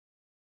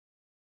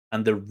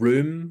 and the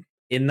room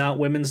in that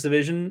women's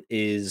division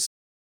is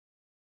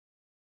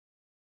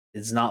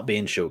not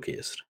being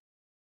showcased.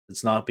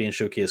 It's not being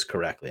showcased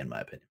correctly, in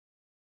my opinion.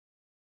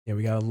 Yeah,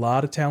 we got a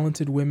lot of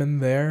talented women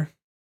there.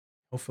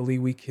 Hopefully,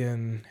 we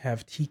can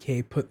have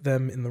TK put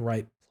them in the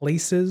right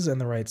places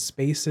and the right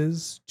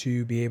spaces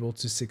to be able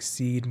to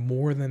succeed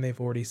more than they've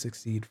already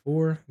succeeded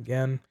for.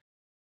 Again,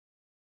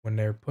 when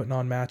they're putting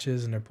on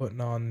matches and they're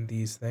putting on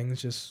these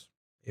things, just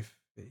if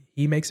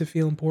he makes it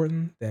feel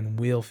important, then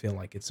we'll feel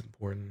like it's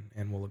important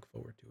and we'll look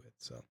forward to it.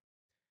 So,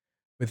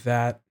 with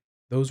that,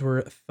 those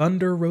were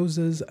Thunder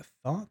Rosa's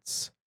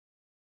thoughts.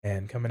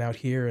 And coming out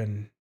here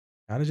and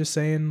kind of just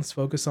saying, let's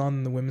focus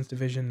on the women's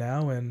division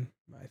now. And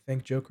I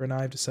think Joker and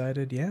I have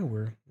decided, yeah,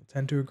 we'll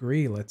tend to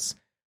agree. Let's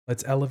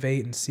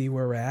elevate and see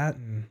where we're at,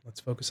 and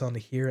let's focus on the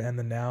here and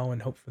the now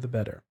and hope for the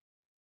better.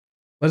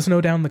 Let us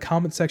know down in the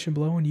comment section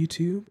below on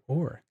YouTube,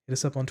 or hit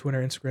us up on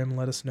Twitter, Instagram, and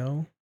let us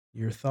know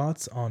your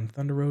thoughts on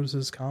Thunder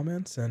Rosa's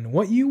comments and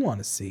what you want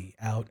to see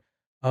out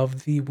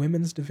of the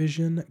women's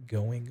division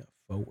going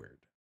forward.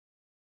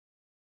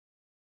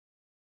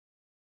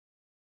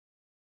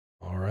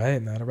 All right,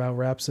 and that about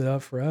wraps it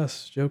up for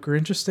us. Joker,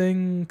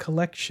 interesting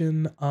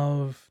collection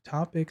of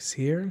topics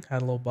here.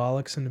 Had a little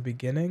bollocks in the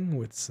beginning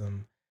with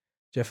some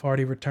Jeff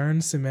Hardy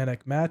returns,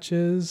 cinematic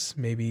matches,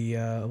 maybe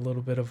a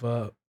little bit of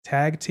a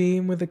tag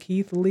team with a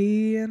Keith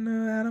Lee and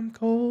Adam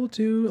Cole,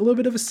 to a little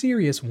bit of a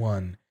serious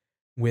one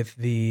with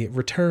the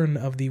return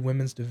of the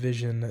women's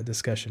division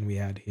discussion we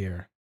had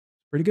here.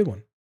 Pretty good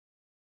one.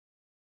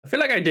 I feel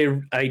like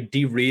I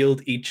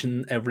derailed each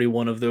and every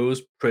one of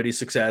those pretty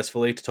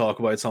successfully to talk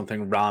about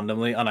something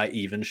randomly, and I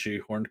even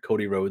shoehorned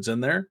Cody Rhodes in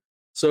there.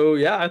 So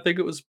yeah, I think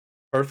it was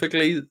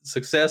perfectly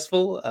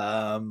successful.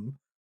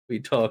 We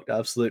talked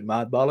absolute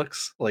mad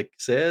bollocks, like you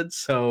said.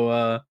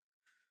 So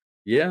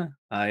yeah,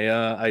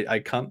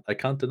 I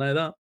can't deny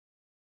that.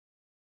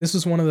 This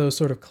was one of those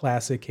sort of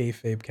classic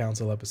Kayfabe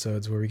Council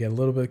episodes where we get a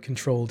little bit of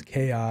controlled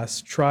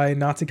chaos, try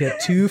not to get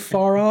too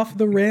far off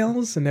the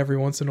rails, and every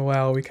once in a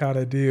while we kind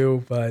of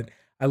do, but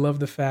I love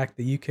the fact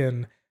that you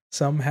can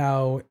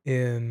somehow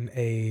in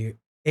a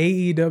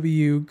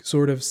AEW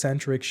sort of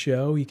centric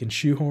show, you can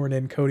shoehorn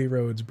in Cody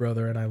Rhodes,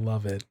 brother, and I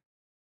love it.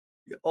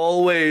 You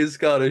always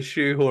gotta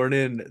shoehorn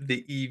in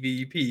the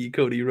EVP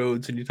Cody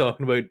Rhodes when you're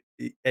talking about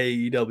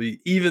AEW,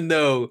 even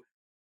though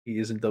he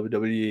is in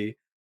WWE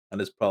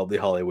and is probably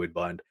Hollywood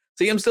bound.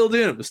 See, I'm still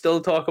doing it. We still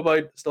talk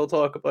about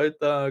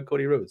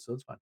Cody Rhodes, so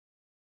it's fine.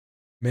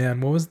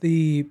 Man, what was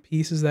the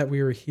pieces that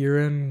we were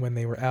hearing when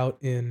they were out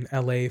in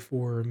LA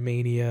for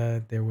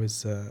Mania? There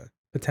was,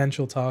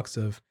 potential talks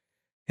of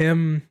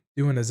him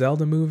doing a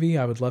Zelda movie.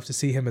 I would love to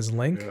see him as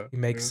Link. Yeah, He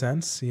makes yeah.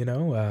 sense,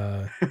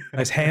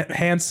 nice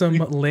handsome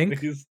Please, Link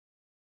please,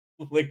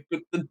 like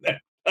with the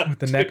neck with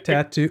the neck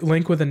tattoo. tattoo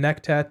Link with a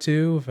neck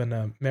tattoo of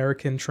an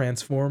American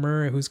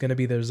transformer who's gonna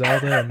be their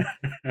Zelda,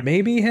 and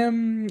maybe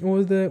him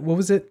what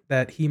was it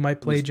that he might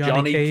It play was Johnny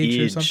Johnny Cage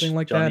or something Cage.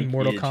 like that in Johnny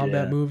Mortal Cage,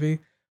 Kombat yeah. movie?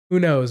 Who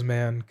knows,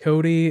 man?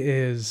 Cody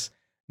is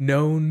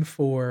known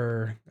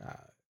for,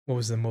 what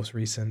was the most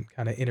recent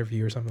kinda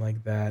interview or something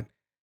like that?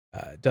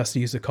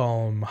 Dusty used to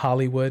call him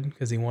Hollywood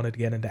because he wanted to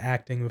get into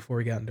acting before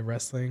he got into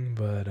wrestling,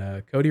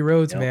 but, Cody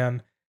Rhodes, Yep.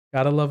 man,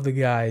 gotta love the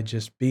guy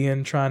just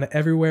being trying to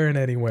everywhere and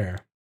anywhere.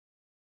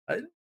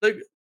 I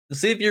like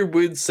Xavier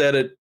Woods said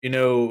it, in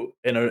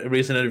a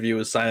recent interview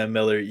with Simon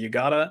Miller. You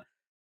gotta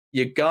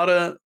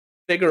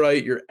figure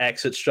out your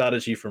exit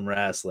strategy from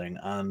wrestling.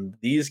 And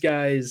these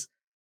guys,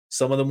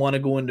 some of them want to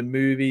go into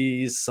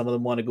movies, some of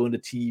them want to go into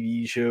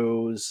TV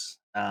shows.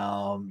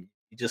 You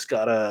just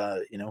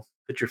gotta,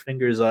 put your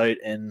fingers out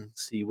and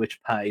see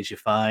which pies you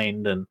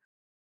find and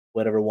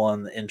whatever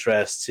one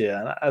interests you.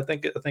 And I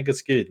think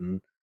it's good. And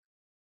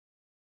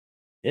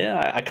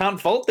yeah, I can't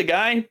fault the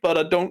guy, but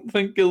I don't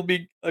think he'll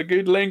be a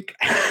good Link.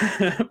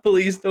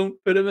 please don't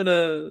put him in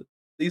a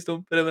Please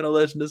don't put him in a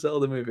Legend of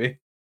Zelda movie.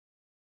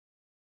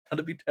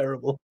 That'd be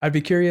terrible. I'd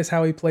be curious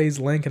how he plays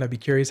Link, and I'd be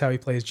curious how he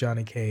plays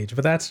Johnny Cage,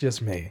 but that's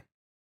just me.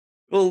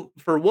 Well,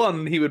 for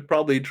one, he would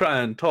probably try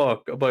and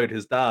talk about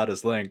his dad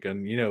as Link,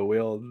 and we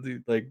all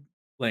like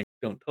Link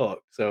don't talk,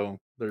 so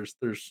there's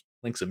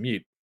Link's a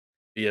mute.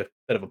 Be a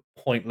bit of a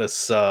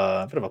pointless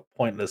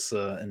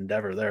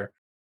endeavor there.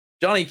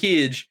 Johnny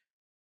Cage,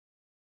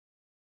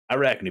 I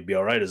reckon he'd be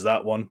all right as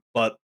that one,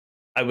 but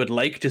I would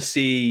like to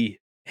see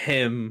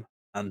him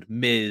and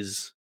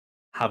Miz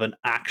have an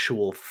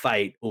actual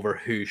fight over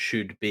who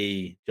should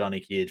be Johnny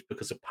Cage,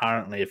 because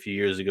apparently a few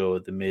years ago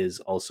the Miz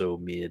also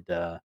made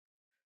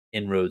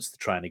inroads to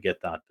trying to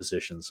get that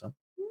position. So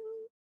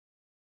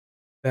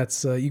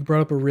That's, you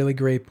brought up a really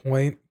great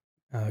point.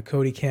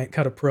 Cody can't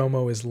cut a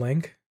promo as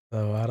Link,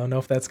 so I don't know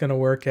if that's gonna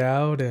work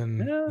out, and,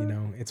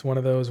 yeah, it's one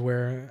of those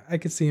where I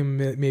could see him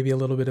maybe a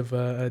little bit of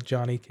a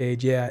Johnny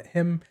Cage. Yeah,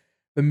 him,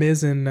 The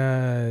Miz, and,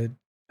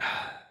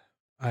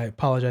 I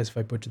apologize if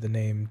I butchered the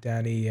name,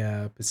 Danny,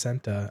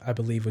 Pacenta, I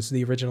believe, was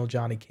the original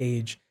Johnny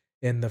Cage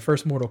in the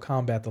first Mortal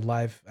Kombat, the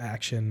live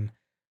action,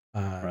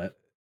 uh, right.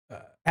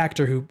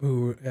 actor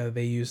who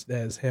they used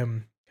as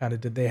him kinda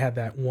did they had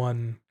that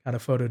one kinda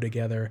photo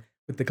together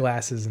with the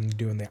glasses and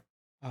doing the,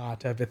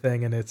 type of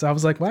thing, and I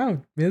was like,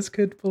 "Wow, Miz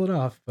could pull it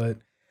off," but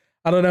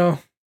I don't know.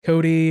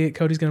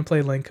 Cody's gonna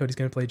play Link, Cody's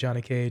gonna play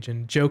Johnny Cage,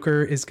 and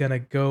Joker is gonna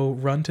go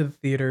run to the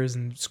theaters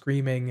and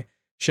screaming,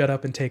 "Shut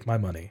up and take my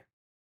money."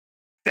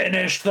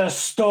 Finish the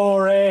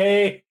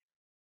story.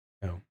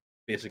 No.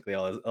 Basically,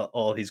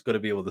 all he's going to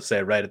be able to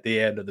say right at the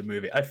end of the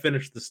movie. I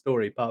finished the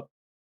story, Pop.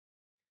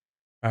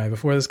 Alright,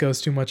 before this goes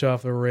too much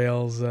off the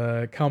rails,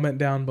 comment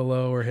down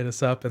below or hit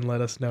us up and let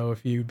us know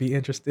if you'd be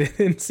interested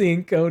in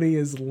seeing Cody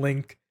as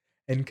Link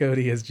and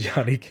Cody as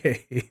Johnny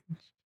Cage.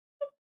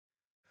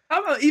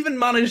 I've even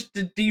managed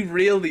to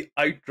derail the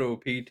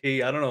outro,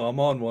 PT. I don't know. I'm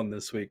on one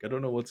this week. I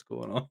don't know what's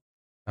going on.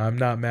 I'm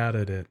not mad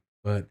at it.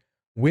 But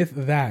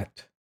with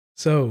that,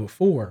 so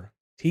for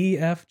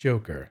TF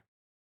Joker,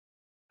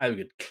 I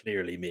could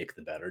clearly make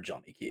the better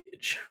Johnny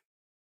Cage.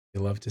 you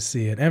love to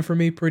see it. And for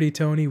me, Pretty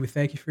Tony, we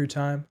thank you for your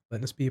time,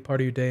 letting us be a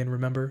part of your day. And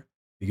remember,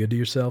 be good to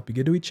yourself, be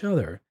good to each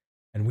other,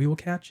 and we will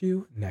catch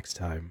you next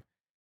time.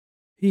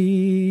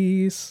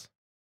 Peace.